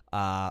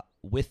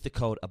with the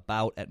code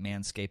ABOUT at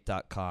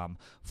manscaped.com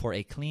for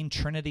a clean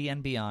Trinity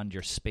and beyond.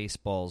 Your space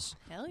balls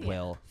Hell yeah.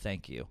 will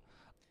thank you.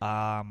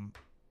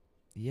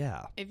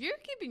 Yeah. If you're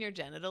keeping your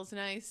genitals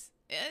nice,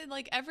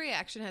 like every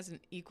action has an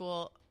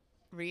equal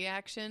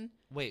reaction.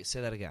 Wait,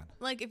 say that again.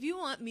 Like if you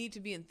want me to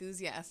be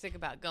enthusiastic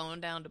about going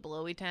down to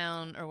Blowy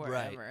Town or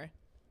wherever,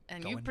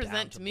 and you Going present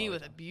down to to me Blowy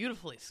with a Town.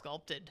 beautifully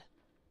sculpted,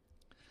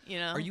 you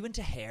know. Are you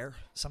into hair?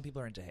 Some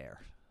people are into hair.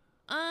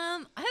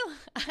 I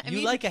You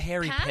mean, like a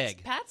hairy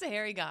pig. Pat's a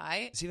hairy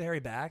guy. Does he have a hairy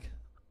bag?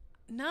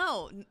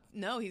 No,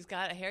 he's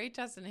got a hairy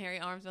chest and hairy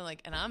arms.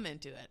 And I'm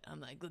into it.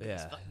 I'm like, look at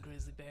this Yeah. fucking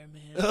grizzly bear,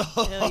 man.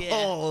 Hell yeah.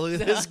 Oh, look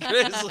at this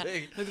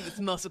grizzly. Look at this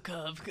muscle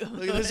cub.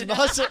 Look at this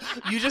muscle.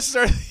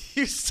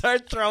 You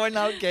start throwing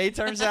out gay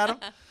terms at him.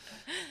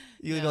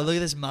 You go, look at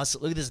this muscle.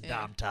 Look at this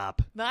dom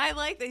top. But I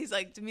like that he's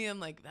like, to me,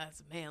 I'm like, that's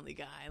a manly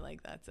guy.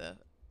 Like, that's a,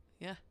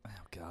 yeah. Oh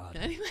God.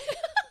 Anyway.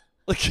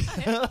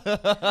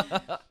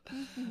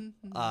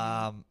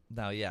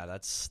 No, yeah,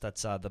 that's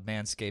the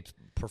Manscaped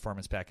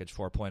Performance Package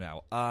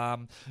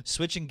 4.0.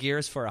 Switching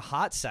gears for a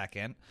hot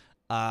second.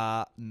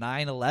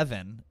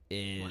 9/11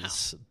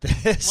 is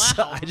this.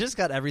 Wow. I just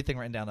got everything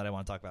written down that I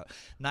want to talk about.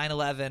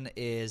 9/11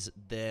 is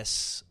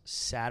this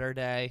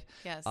Saturday.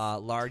 Yes.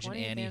 Large and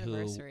 20th Annie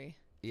anniversary.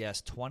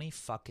 Yes, 20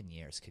 fucking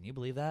years. Can you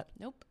believe that?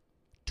 Nope.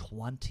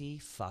 20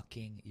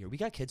 fucking years. We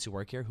got kids who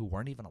work here who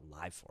weren't even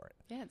alive for it.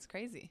 Yeah, it's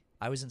crazy.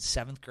 I was in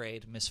 7th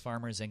grade, Miss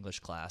Farmer's English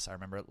class. I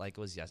remember it like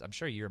it was, yes. I'm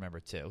sure you remember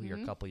too. You're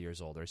a couple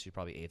years older, so you're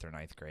probably 8th or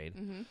 9th grade.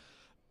 Mm-hmm.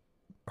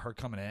 Her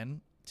coming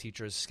in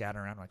teachers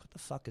scattering around. I'm like, what the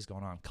fuck is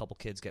going on? A couple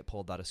kids get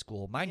pulled out of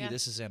school. Mind you,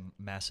 this is in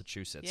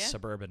Massachusetts,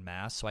 suburban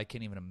Mass, so I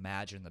can't even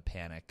imagine the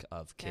panic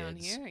of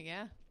kids. Down here,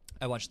 yeah.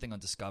 I watched a thing on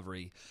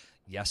Discovery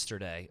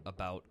yesterday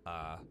about,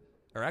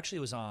 or actually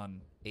it was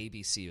on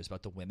ABC. It was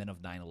about the women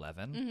of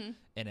 9/11,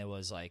 and it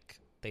was like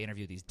they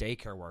interviewed these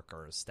daycare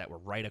workers that were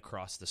right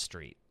across the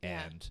street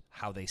and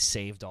how they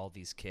saved all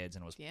these kids,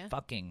 and it was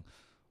fucking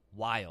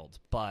wild.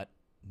 But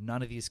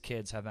none of these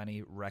kids have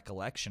any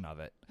recollection of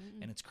it,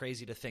 and it's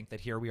crazy to think that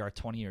here we are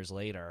 20 years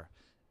later,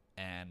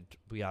 and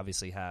we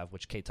obviously have,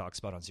 which Kate talks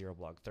about on Zero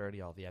Blog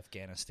 30, all the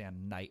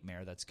Afghanistan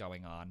nightmare that's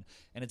going on.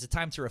 And it's a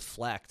time to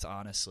reflect,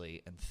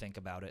 honestly, and think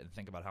about it and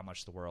think about how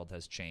much the world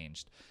has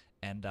changed.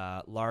 And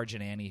Large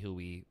and Annie, who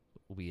we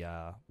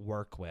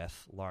work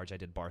with, Large I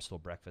did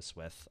Barstool Breakfast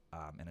with,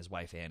 and his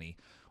wife Annie.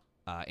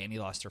 Annie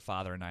lost her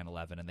father in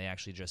 9/11, and they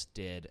actually just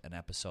did an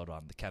episode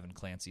on the Kevin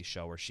Clancy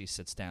show where she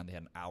sits down. They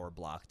had an hour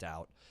blocked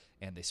out,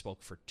 and they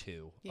spoke for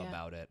 2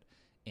 about it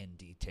in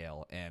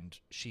detail, and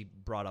she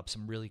brought up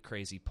some really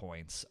crazy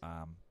points.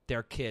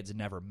 Their kids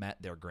never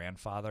met their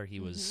grandfather. He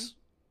was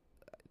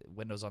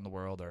Windows on the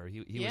World, or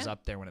he was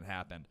up there when it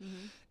happened.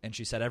 And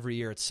she said every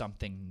year it's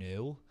something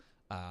new,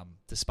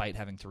 despite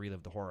having to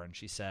relive the horror. And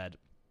she said,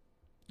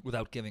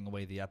 without giving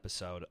away the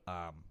episode,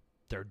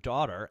 their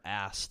daughter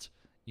asked,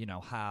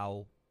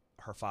 how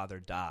her father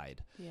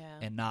died.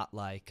 And not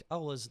like,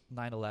 oh, it was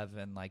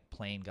 9/11, like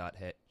plane got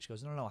hit. She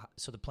goes, no.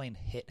 So the plane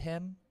hit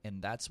him and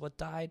that's what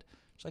died?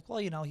 She's like,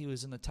 well, he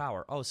was in the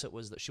tower. Oh, so it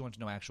was she wanted to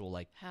know actual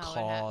like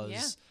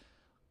cause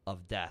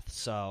of death.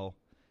 So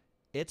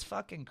it's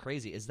fucking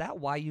crazy. Is that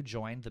why you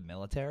joined the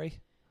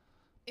military?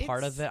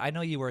 Part of it. I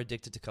know you were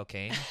addicted to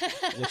cocaine,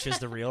 which is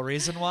the real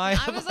reason why.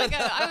 I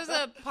was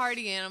a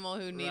party animal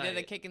who needed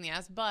a kick in the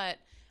ass, but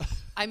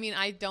I mean,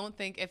 I don't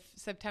think if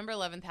September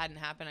 11th hadn't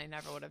happened, I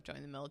never would have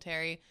joined the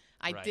military.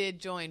 I did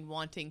join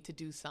wanting to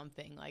do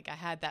something. Like I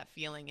had that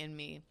feeling in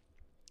me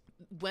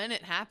when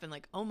it happened,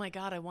 like, oh my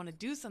God, I want to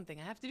do something.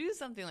 I have to do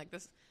something, like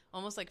this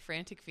almost like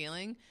frantic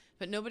feeling.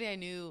 But nobody I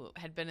knew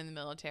had been in the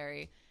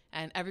military,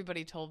 and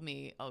everybody told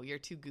me, oh, you're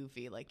too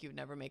goofy, like you'd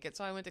never make it.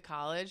 So I went to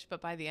college,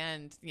 but by the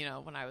end,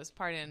 when I was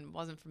partying, it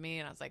wasn't for me.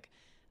 And I was like,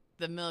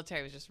 the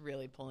military was just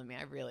really pulling me.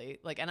 I really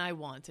and I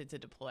wanted to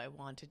deploy. I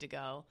wanted to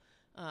go.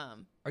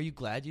 Are you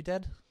glad you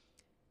did?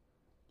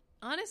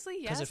 Honestly,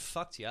 yes. Because it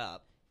fucked you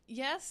up.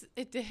 Yes,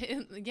 it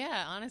did.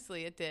 Yeah,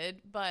 honestly, it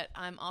did. But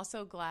I'm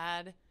also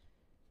glad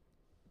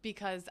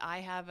because I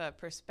have a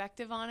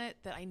perspective on it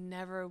that I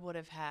never would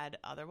have had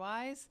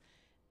otherwise.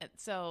 And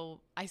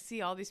so I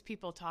see all these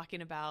people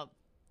talking about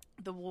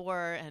the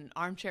war and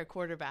armchair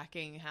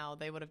quarterbacking, how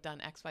they would have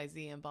done X, Y,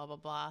 Z and blah, blah,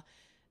 blah.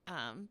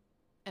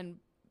 And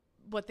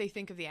what they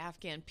think of the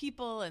Afghan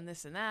people and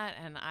this and that.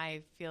 And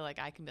I feel like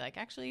I can be like,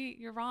 actually,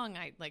 you're wrong.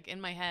 I like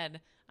in my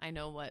head, I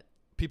know what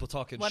people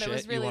talking what shit. It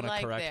was really you want to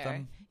like correct there.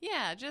 them?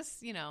 Yeah,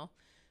 just and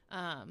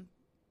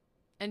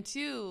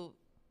 2,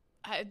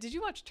 did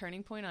you watch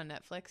Turning Point on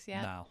Netflix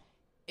yet? No.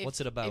 What's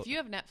it about? If you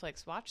have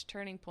Netflix, watch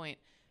Turning Point.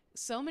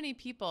 So many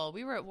people,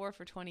 we were at war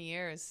for 20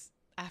 years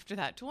after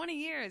that. 20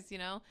 years,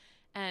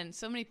 and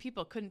so many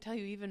people couldn't tell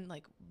you even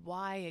like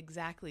why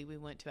exactly we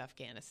went to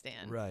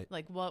Afghanistan. Right.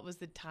 Like what was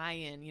the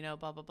tie-in,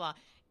 blah, blah, blah.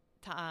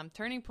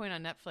 Turning Point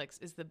on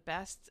Netflix is the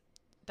best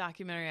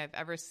documentary I've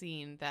ever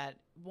seen that,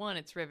 one,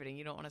 it's riveting.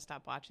 You don't want to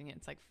stop watching it.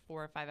 It's like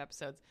 4 or 5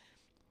 episodes.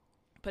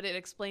 But it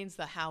explains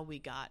the how we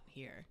got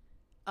here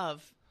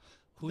of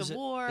the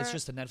war. It's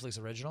just a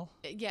Netflix original?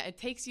 Yeah, it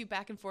takes you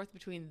back and forth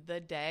between the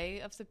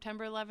day of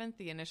September 11th,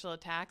 the initial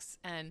attacks,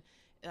 and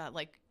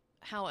like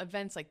how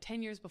events like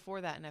 10 years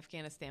before that in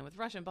Afghanistan with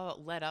Russia and blah,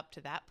 blah, led up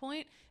to that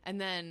point. And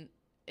then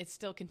it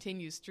still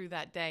continues through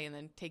that day and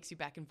then takes you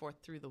back and forth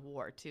through the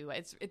war too.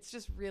 It's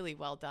just really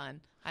well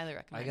done. Highly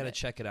recommend it. I got to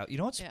check it out. You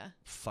know what's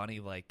funny?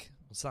 Like,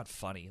 it's not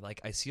funny.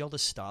 Like, I see all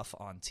this stuff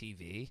on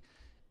TV,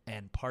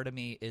 and part of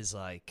me is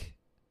like,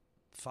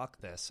 fuck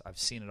this. I've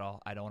seen it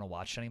all. I don't want to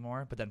watch it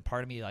anymore. But then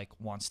part of me like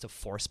wants to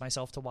force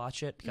myself to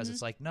watch it because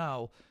it's like,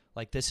 no,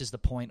 like this is the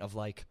point of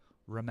like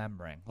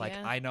remembering. Like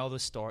I know the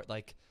story.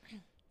 Like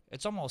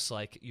it's almost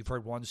like you've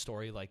heard one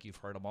story, like you've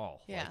heard them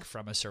all. Yeah. Like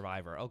from a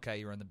survivor. Okay,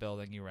 you were in the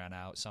building, you ran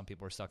out. Some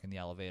people were stuck in the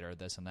elevator,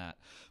 this and that.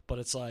 But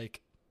it's like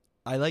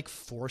I like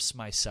force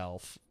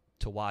myself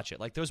to watch it.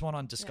 Like there's one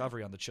on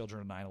Discovery on the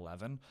children of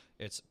 9/11.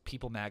 It's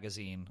People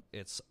Magazine.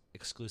 It's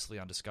exclusively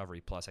on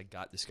Discovery Plus. I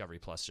got Discovery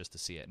Plus just to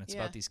see it, and it's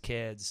about these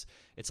kids.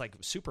 It's like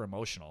super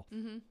emotional,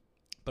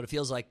 but it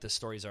feels like the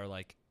stories are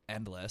like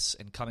endless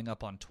and coming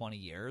up on 20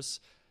 years.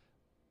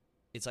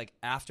 It's like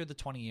after the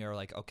 20-year,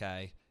 like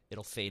okay,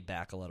 it'll fade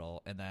back a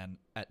little, and then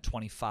at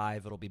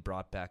 25, it'll be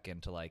brought back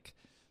into like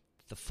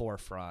the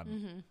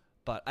forefront.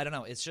 But I don't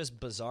know. It's just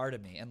bizarre to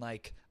me. And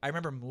like I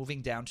remember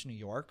moving down to New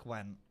York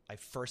when I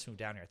first moved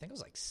down here. I think it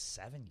was like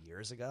 7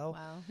 years ago.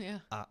 Wow.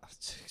 Yeah.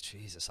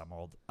 Jesus, I'm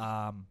old.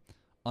 On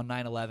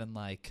 9/11,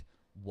 like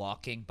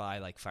walking by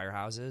like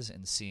firehouses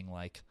and seeing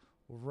like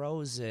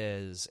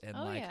roses and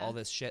Oh, like yeah. all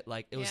this shit.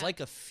 Like it was Yeah. like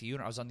a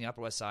funeral. I was on the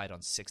Upper West Side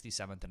on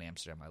 67th in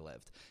Amsterdam. I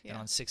lived, and Yeah.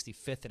 on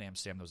 65th in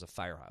Amsterdam there was a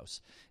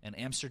firehouse. And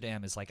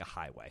Amsterdam is like a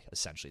highway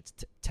essentially. It's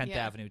 10th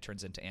Yeah. Avenue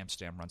turns into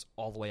Amsterdam, runs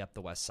all the way up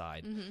the West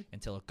Side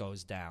until it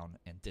goes down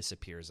and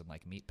disappears in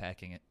like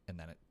meatpacking it, and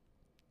then it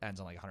ends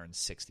on like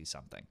 160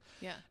 something.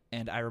 Yeah.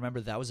 And I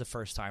remember that was the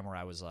first time where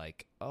I was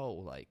like, oh,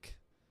 like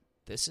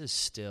this is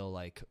still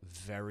like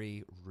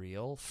very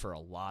real for a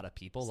lot of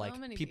people. So like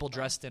many people people.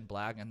 dressed in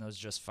black, and those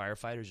just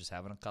firefighters just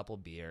having a couple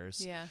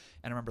beers. Yeah. And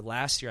I remember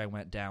last year I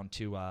went down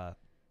to I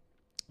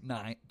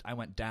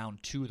went down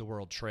to the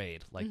World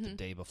Trade like the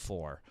day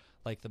before,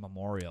 like the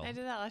memorial. I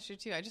did that last year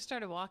too. I just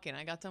started walking.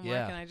 I got done work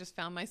Yeah. and I just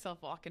found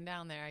myself walking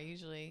down there.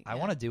 I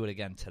want to do it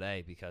again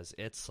today because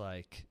it's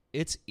like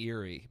it's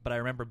eerie. But I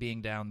remember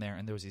being down there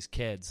and there was these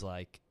kids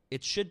like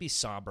it should be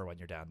somber when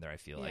you're down there, I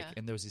feel like. Yeah.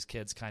 And there was these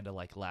kids kind of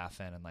like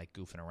laughing and like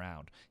goofing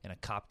around. And a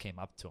cop came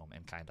up to him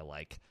and kind of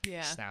like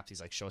Yeah. snapped.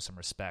 He's like, show some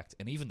respect.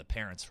 And even the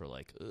parents were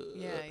like, ugh.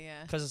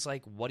 Yeah. Because it's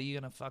like, what are you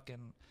going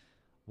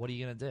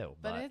to do?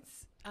 But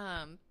it's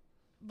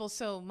well,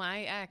 so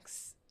my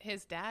ex,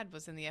 his dad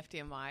was in the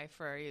FDNY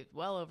for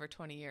well over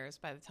 20 years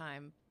by the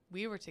time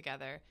we were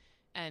together,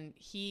 and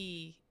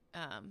he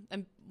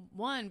and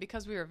one,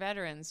 because we were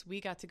veterans, we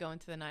got to go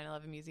into the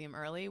 9/11 museum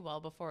early, well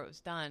before it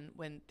was done,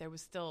 when there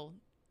was still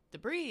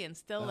debris and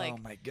still like oh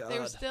my God. it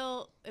was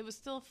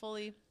still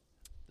fully.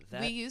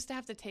 We used to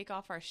have to take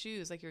off our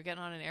shoes like you're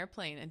getting on an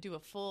airplane and do a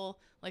full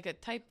like a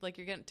type like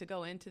you're getting to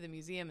go into the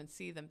museum and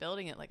see them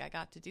building it. Like I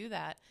got to do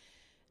that.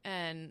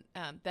 And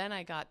then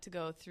I got to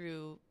go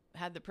through,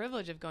 had the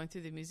privilege of going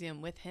through the museum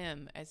with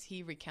him as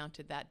he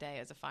recounted that day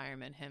as a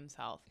fireman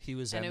himself. He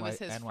was, and it was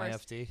his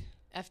NYFD?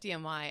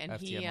 FDNY, and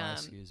FDNY,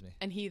 excuse me.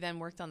 and he then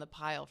worked on the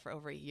pile for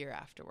over a year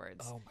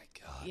afterwards. Oh my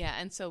God. Yeah,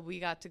 and so we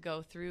got to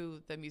go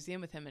through the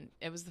museum with him, and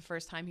it was the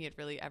first time he had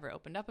really ever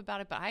opened up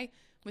about it. But I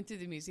went through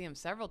the museum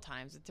several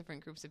times with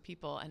different groups of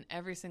people, and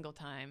every single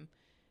time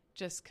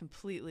just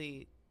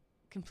completely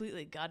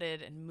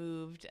gutted and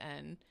moved.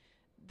 And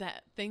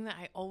that thing that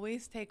I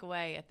always take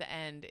away at the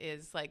end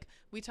is like,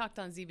 we talked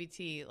on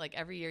ZBT, like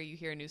every year you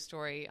hear a new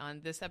story.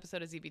 On this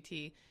episode of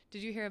ZBT,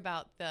 did you hear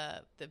about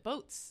the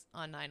boats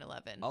on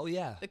 9/11? Oh,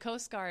 yeah. The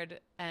Coast Guard,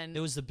 and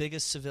It was the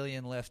biggest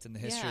civilian lift in the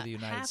history of the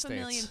United States.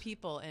 500,000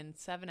 people in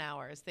 7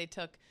 hours. They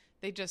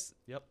just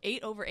Yep.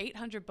 over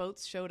 800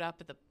 boats showed up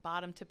at the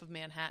bottom tip of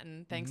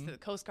Manhattan, thanks to the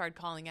Coast Guard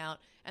calling out,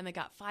 and they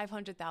got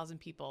 500,000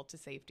 people to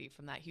safety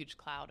from that huge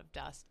cloud of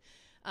dust.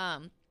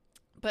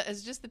 But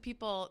as just the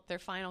people, their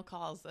final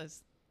calls,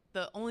 as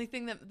the only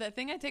thing the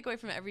thing I take away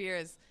from it every year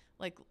is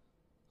like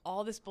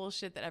all this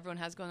bullshit that everyone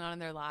has going on in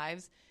their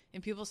lives.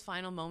 In people's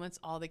final moments,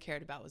 all they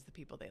cared about was the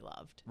people they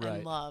loved Right.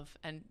 and love,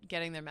 and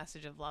getting their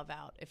message of love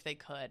out if they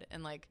could.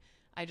 And like,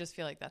 I just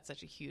feel like that's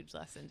such a huge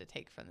lesson to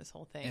take from this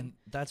whole thing. And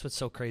that's what's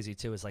so crazy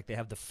too is like they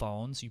have the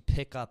phones. You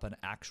pick up an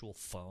actual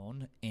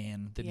phone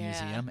in the Yeah.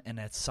 museum, and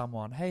it's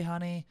someone, hey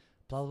honey,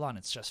 blah blah blah. And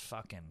it's just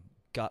fucking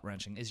gut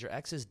wrenching. Is your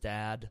ex's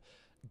dad?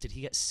 Did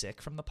he get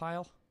sick from the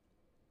pile?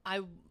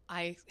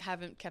 I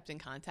haven't kept in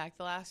contact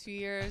the last few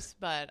years,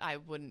 but I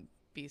wouldn't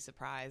be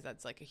surprised.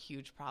 That's like a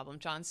huge problem.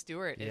 Jon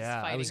Stewart is Yeah,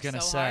 I fighting was gonna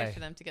so say. hard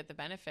for them to get the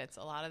benefits.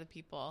 A lot of the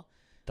people.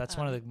 That's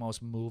one of the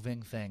most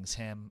moving things.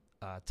 Him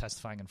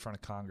testifying in front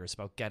of Congress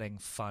about getting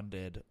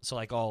funded. So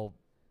like I'm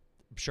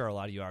sure a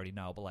lot of you already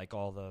know, but like a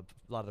lot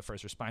of the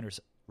first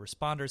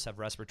responders have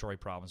respiratory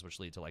problems, which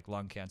lead to like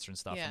lung cancer and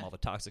stuff Yeah. from all the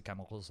toxic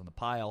chemicals in the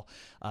pile.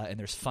 And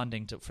there's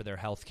funding for their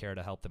health care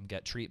to help them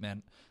get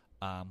treatment.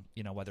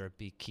 Whether it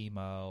be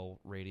chemo,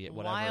 whatever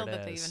Wild it is.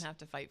 that they even have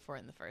to fight for it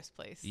in the first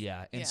place.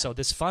 Yeah, and so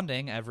this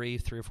funding every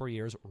 3 or 4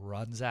 years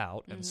runs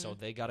out, and so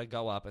they got to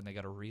go up and they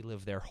got to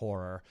relive their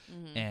horror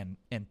and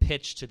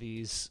pitch to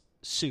these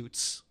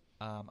suits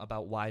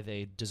about why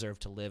they deserve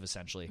to live,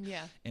 essentially.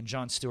 Yeah. And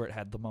Jon Stewart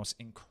had the most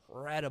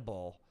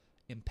incredible,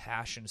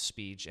 impassioned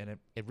speech, and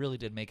it really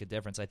did make a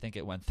difference. I think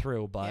it went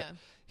through, but Yeah.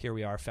 here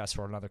we are. Fast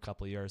forward another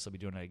couple of years, they'll be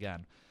doing it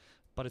again.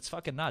 But it's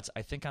fucking nuts.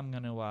 I think I'm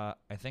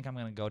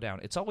gonna go down.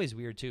 It's always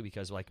weird too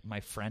because like my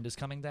friend is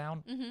coming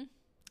down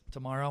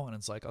tomorrow, and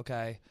it's like,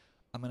 okay,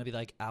 I'm gonna be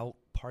like out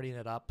partying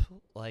it up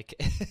like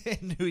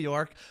in New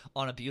York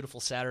on a beautiful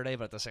Saturday,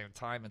 but at the same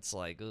time, it's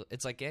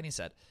like Annie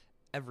said,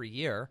 every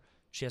year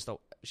she has to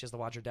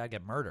watch her dad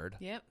get murdered.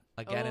 Yep.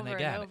 Again and Over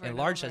again. over And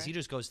Large over. says he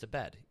just goes to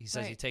bed. He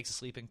says he Right. takes a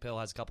sleeping pill,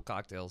 has a couple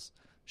cocktails.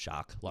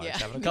 Shock, Large Yeah.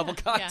 having a couple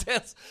Yeah.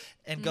 cocktails,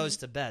 and goes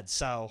to bed.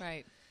 So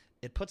Right.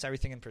 it puts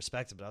everything in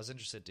perspective. But I was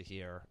interested to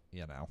hear,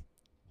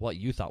 what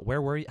you thought.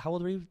 Where were you? How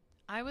old were you?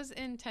 I was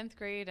in 10th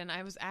grade, and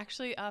I was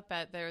actually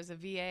there was a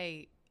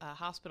VA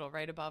hospital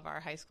right above our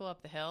high school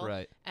up the hill.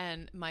 Right.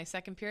 And my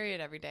second period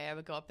every day, I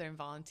would go up there and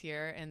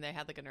volunteer, and they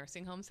had like a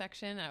nursing home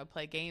section. And I would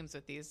play games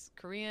with these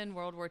Korean,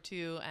 World War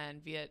II,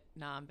 and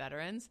Vietnam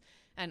veterans.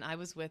 And I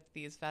was with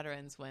these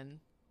veterans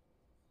when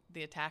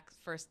the attack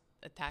first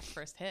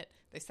hit.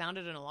 They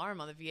sounded an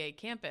alarm on the VA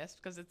campus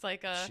because it's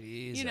like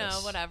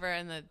Jesus. whatever,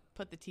 and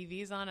put the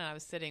TVs on, and I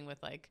was sitting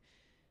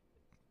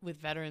with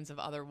veterans of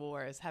other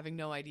wars, having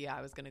no idea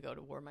I was going to go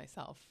to war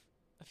myself.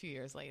 a few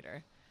years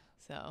later.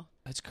 So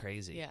That's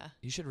crazy. Yeah.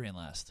 You should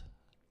reenlist.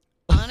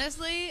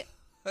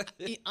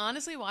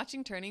 honestly,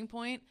 watching Turning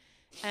Point,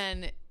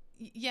 and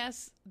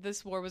yes,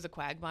 this war was a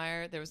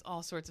quagmire. There was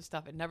all sorts of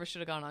stuff. It never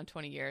should have gone on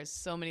 20 years.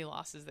 So many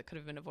losses that could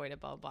have been avoided,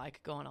 blah, blah, blah. I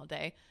could go on all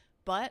day.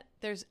 But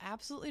there's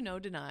absolutely no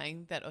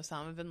denying that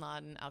Osama bin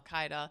Laden,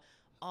 Al-Qaeda,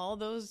 all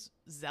those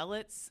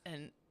zealots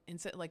and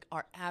like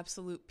are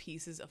absolute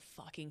pieces of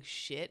fucking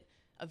shit,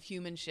 of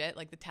human shit,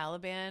 like the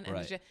Taliban. And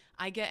Right.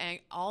 I get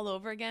all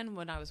over again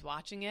when I was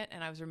watching it,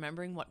 and I was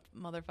remembering what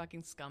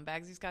motherfucking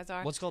scumbags these guys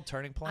are. What's called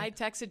Turning Point? I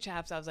texted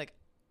Chaps. I was like,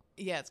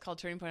 yeah, it's called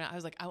Turning Point. I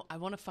was like, I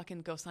want to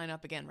fucking go sign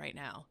up again right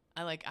now.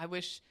 I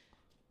wish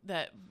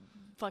that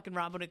fucking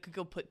Robin could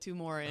go put 2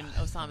 more in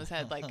Osama's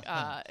head. Like,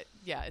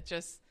 yeah, it's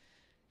just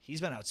He's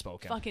been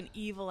outspoken. fucking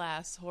evil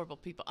ass, horrible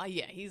people.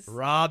 Yeah, he's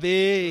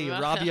Robbie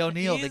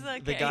O'Neill, He's the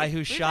okay. guy who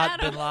We've shot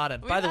had bin him-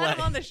 Laden. We've By the had way,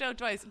 him on the show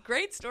twice.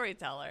 Great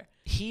storyteller.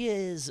 he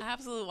is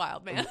Absolute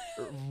wild man.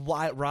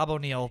 Rob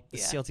O'Neill, the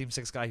Yeah. SEAL Team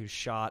 6 guy who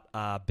shot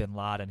bin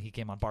Laden. He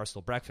came on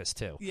Barstool Breakfast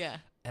too. Yeah.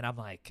 And I'm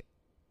like,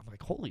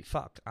 holy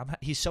fuck.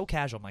 He's so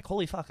casual. I'm like,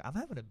 holy fuck, I'm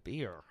having a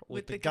beer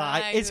with the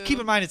guy. who- Keep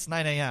in mind, it's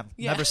 9 a.m.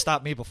 Yeah. Never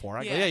stopped me before.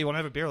 I go, Yeah. yeah, you want to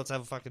have a beer? Let's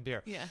have a fucking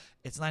beer. Yeah.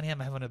 It's 9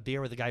 a.m. I'm having a beer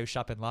with the guy who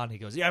shot bin Laden. He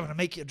goes, yeah, I'm going to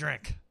make you a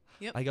drink.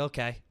 Yep. I go,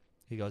 okay.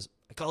 He goes,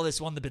 I call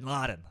this one the bin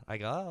Laden. I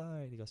go, oh, all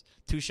right. He goes,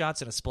 2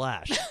 shots and a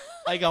splash.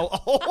 I go,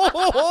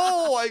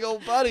 oh, I go,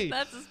 buddy.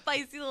 That's a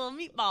spicy little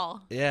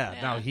meatball. Yeah,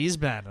 Yeah. no, he's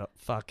been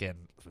fucking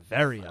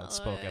very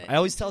outspoken. I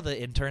always tell the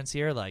interns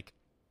here, like,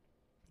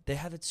 they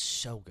have it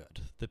so good.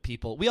 The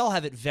people, we all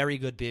have it very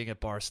good being at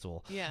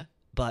Barstool. Yeah.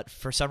 But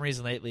for some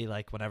reason lately,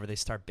 like, whenever they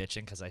start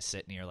bitching because I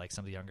sit near, like,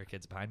 some of the younger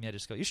kids behind me, I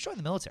just go, you should join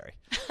the military.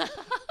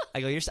 I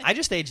go, I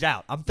just aged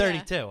out. I'm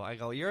 32. I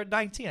go, you're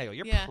 19. I go,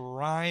 you're Yeah.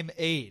 prime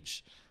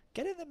age.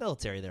 Get in the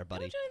military there, Go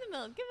buddy. join the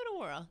mill. Give it a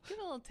whirl. Give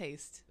it a little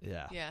taste.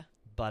 Yeah. Yeah.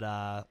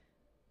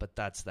 But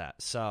that's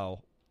that.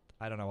 So,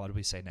 I don't know. What do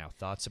we say now?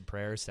 Thoughts and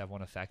prayers to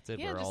everyone affected?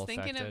 Yeah, We're just all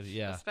thinking affected. of,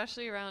 Yeah.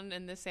 especially around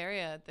in this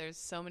area, there's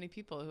so many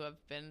people who have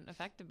been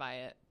affected by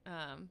it,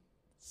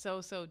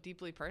 so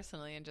deeply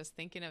personally, and just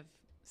thinking of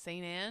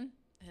St. Anne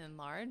and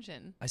large,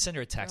 and I send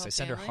her a text. whole I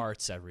send her family.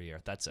 hearts every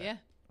year. That's it. yeah,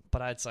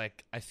 But it's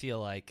like, I feel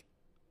like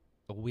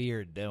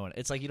weird doing it.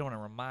 It's like you don't want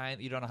to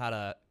remind, you don't know how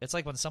to, it's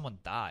like when someone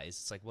dies,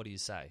 it's like, what do you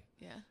say?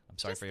 yeah. I'm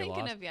sorry Just for your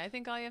thinking loss. of you. I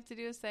think all you have to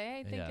do is say,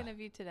 "Hey, thinking Yeah. of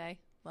you today.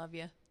 Love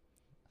you."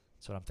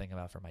 That's what I'm thinking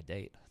about for my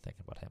date.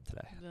 Thinking about him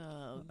today.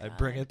 Oh, I God.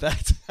 bring it back.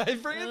 I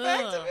bring it back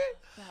to Ugh.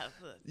 me. That-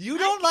 You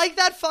don't like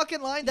that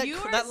fucking line? That You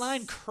are that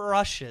line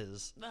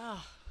crushes.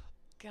 Oh,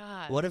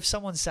 God. What if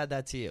someone said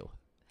that to you?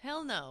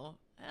 Hell no.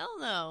 Hell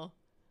no.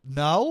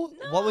 No?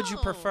 What would you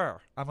No. prefer?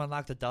 I'm gonna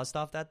knock the dust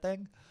off that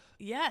thing.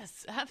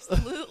 Yes,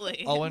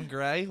 absolutely. Owen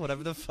Gray,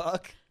 whatever the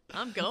fuck.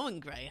 I'm going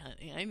gray,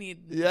 honey. I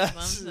need Yes.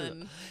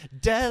 something.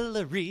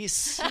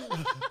 Delarice.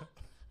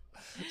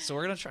 So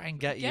we're gonna try and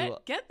get you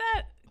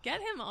Get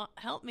him.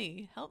 Help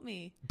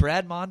me.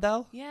 Brad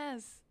Mondo.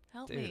 Yes,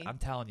 help Dude, me. I'm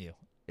telling you,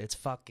 it's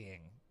fucking.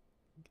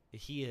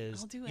 He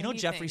is. I'll do You know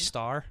Jeffree anything.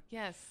 Star.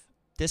 Yes.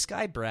 This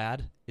guy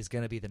Brad is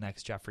gonna be the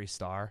next Jeffree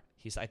Star.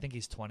 I think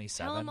he's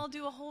 27. Tell him I'll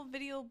do a whole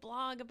video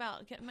blog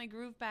about getting my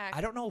groove back.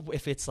 I don't know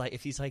if it's like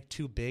if he's like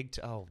too big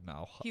to. Oh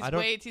no, He's I don't.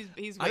 way too.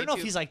 He's way I don't know too,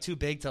 if he's like too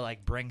big to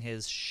like bring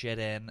his shit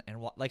in and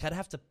what. Like I'd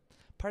have to.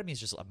 Part of me is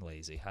just I'm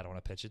lazy. I don't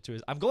want to pitch it to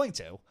his. I'm going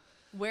to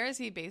Where is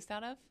he based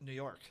out of? New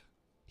York.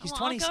 He's Oh, I'll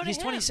 20. go to He's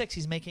him. 26.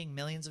 He's making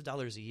millions of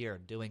dollars a year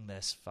doing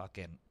this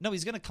fucking. No,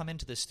 he's gonna come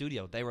into the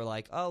studio. They were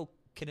like, oh,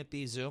 can it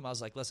be Zoom? I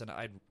was like, listen,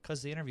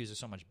 because the interviews are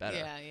so much better.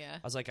 Yeah, yeah. I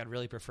was like, I'd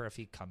really prefer if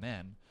he'd come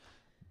in,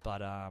 but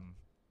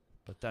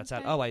that's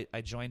Okay. that. Oh,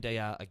 I joined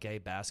a gay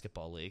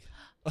basketball league.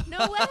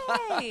 No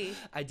way.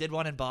 I did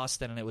one in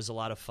Boston, and it was a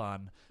lot of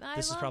fun. I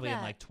This is love probably in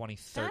that. like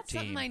 2013. That's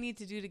something I need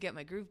to do to get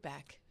my groove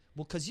back.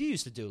 Well, because you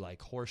used to do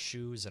like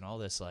horseshoes and all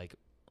this, like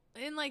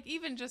And like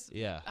even just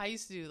yeah. I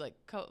used to do like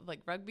like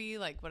rugby,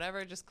 like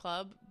whatever, just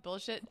club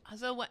bullshit.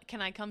 So what?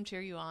 Can I come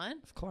cheer you on?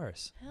 Of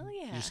course. Hell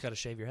yeah. You just got to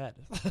shave your head.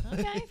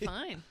 Okay,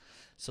 fine.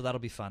 So that'll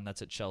be fun.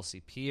 That's at Chelsea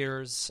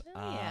Piers.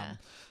 Hell yeah.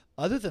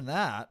 Other than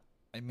that,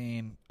 I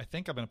mean, I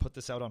think I'm going to put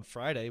this out on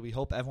Friday. We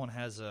hope everyone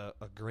has a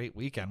great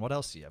weekend. What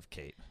else do you have,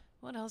 Kate?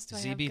 What else do I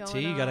ZBT? have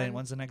going You got any? on?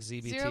 When's the next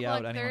ZBT Zero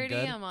out? Block Anyone 30.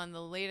 good? I'm on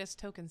the latest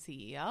Token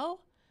CEO.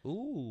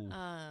 Ooh.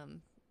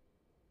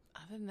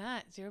 Other than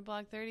that, Zero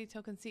Block 30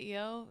 Token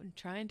CEO. I'm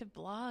trying to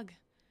blog.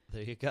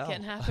 There you go.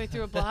 Getting halfway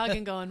through a blog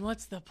and going,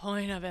 what's the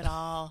point of it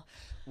all?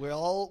 We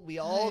all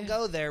I-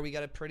 go there. We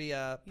got it pretty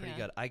Yeah.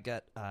 good. I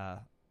get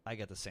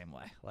the same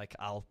way. Like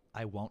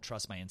I won't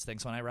trust my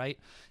instincts when I write,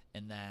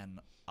 and then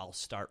I'll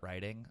start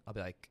writing. I'll be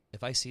like,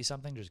 if I see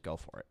something, just go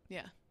for it.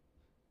 Yeah.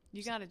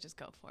 You got to just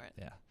go for it.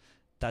 Yeah,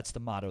 that's the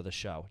motto of the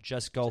show.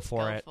 Just go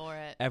for it. Go for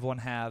it. Everyone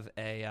have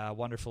a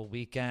wonderful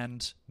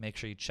weekend. Make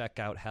sure you check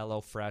out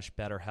HelloFresh,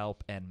 BetterHelp,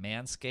 and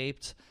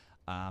Manscaped,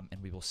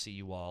 and we will see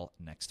you all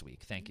next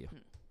week. Thank you. Mhm.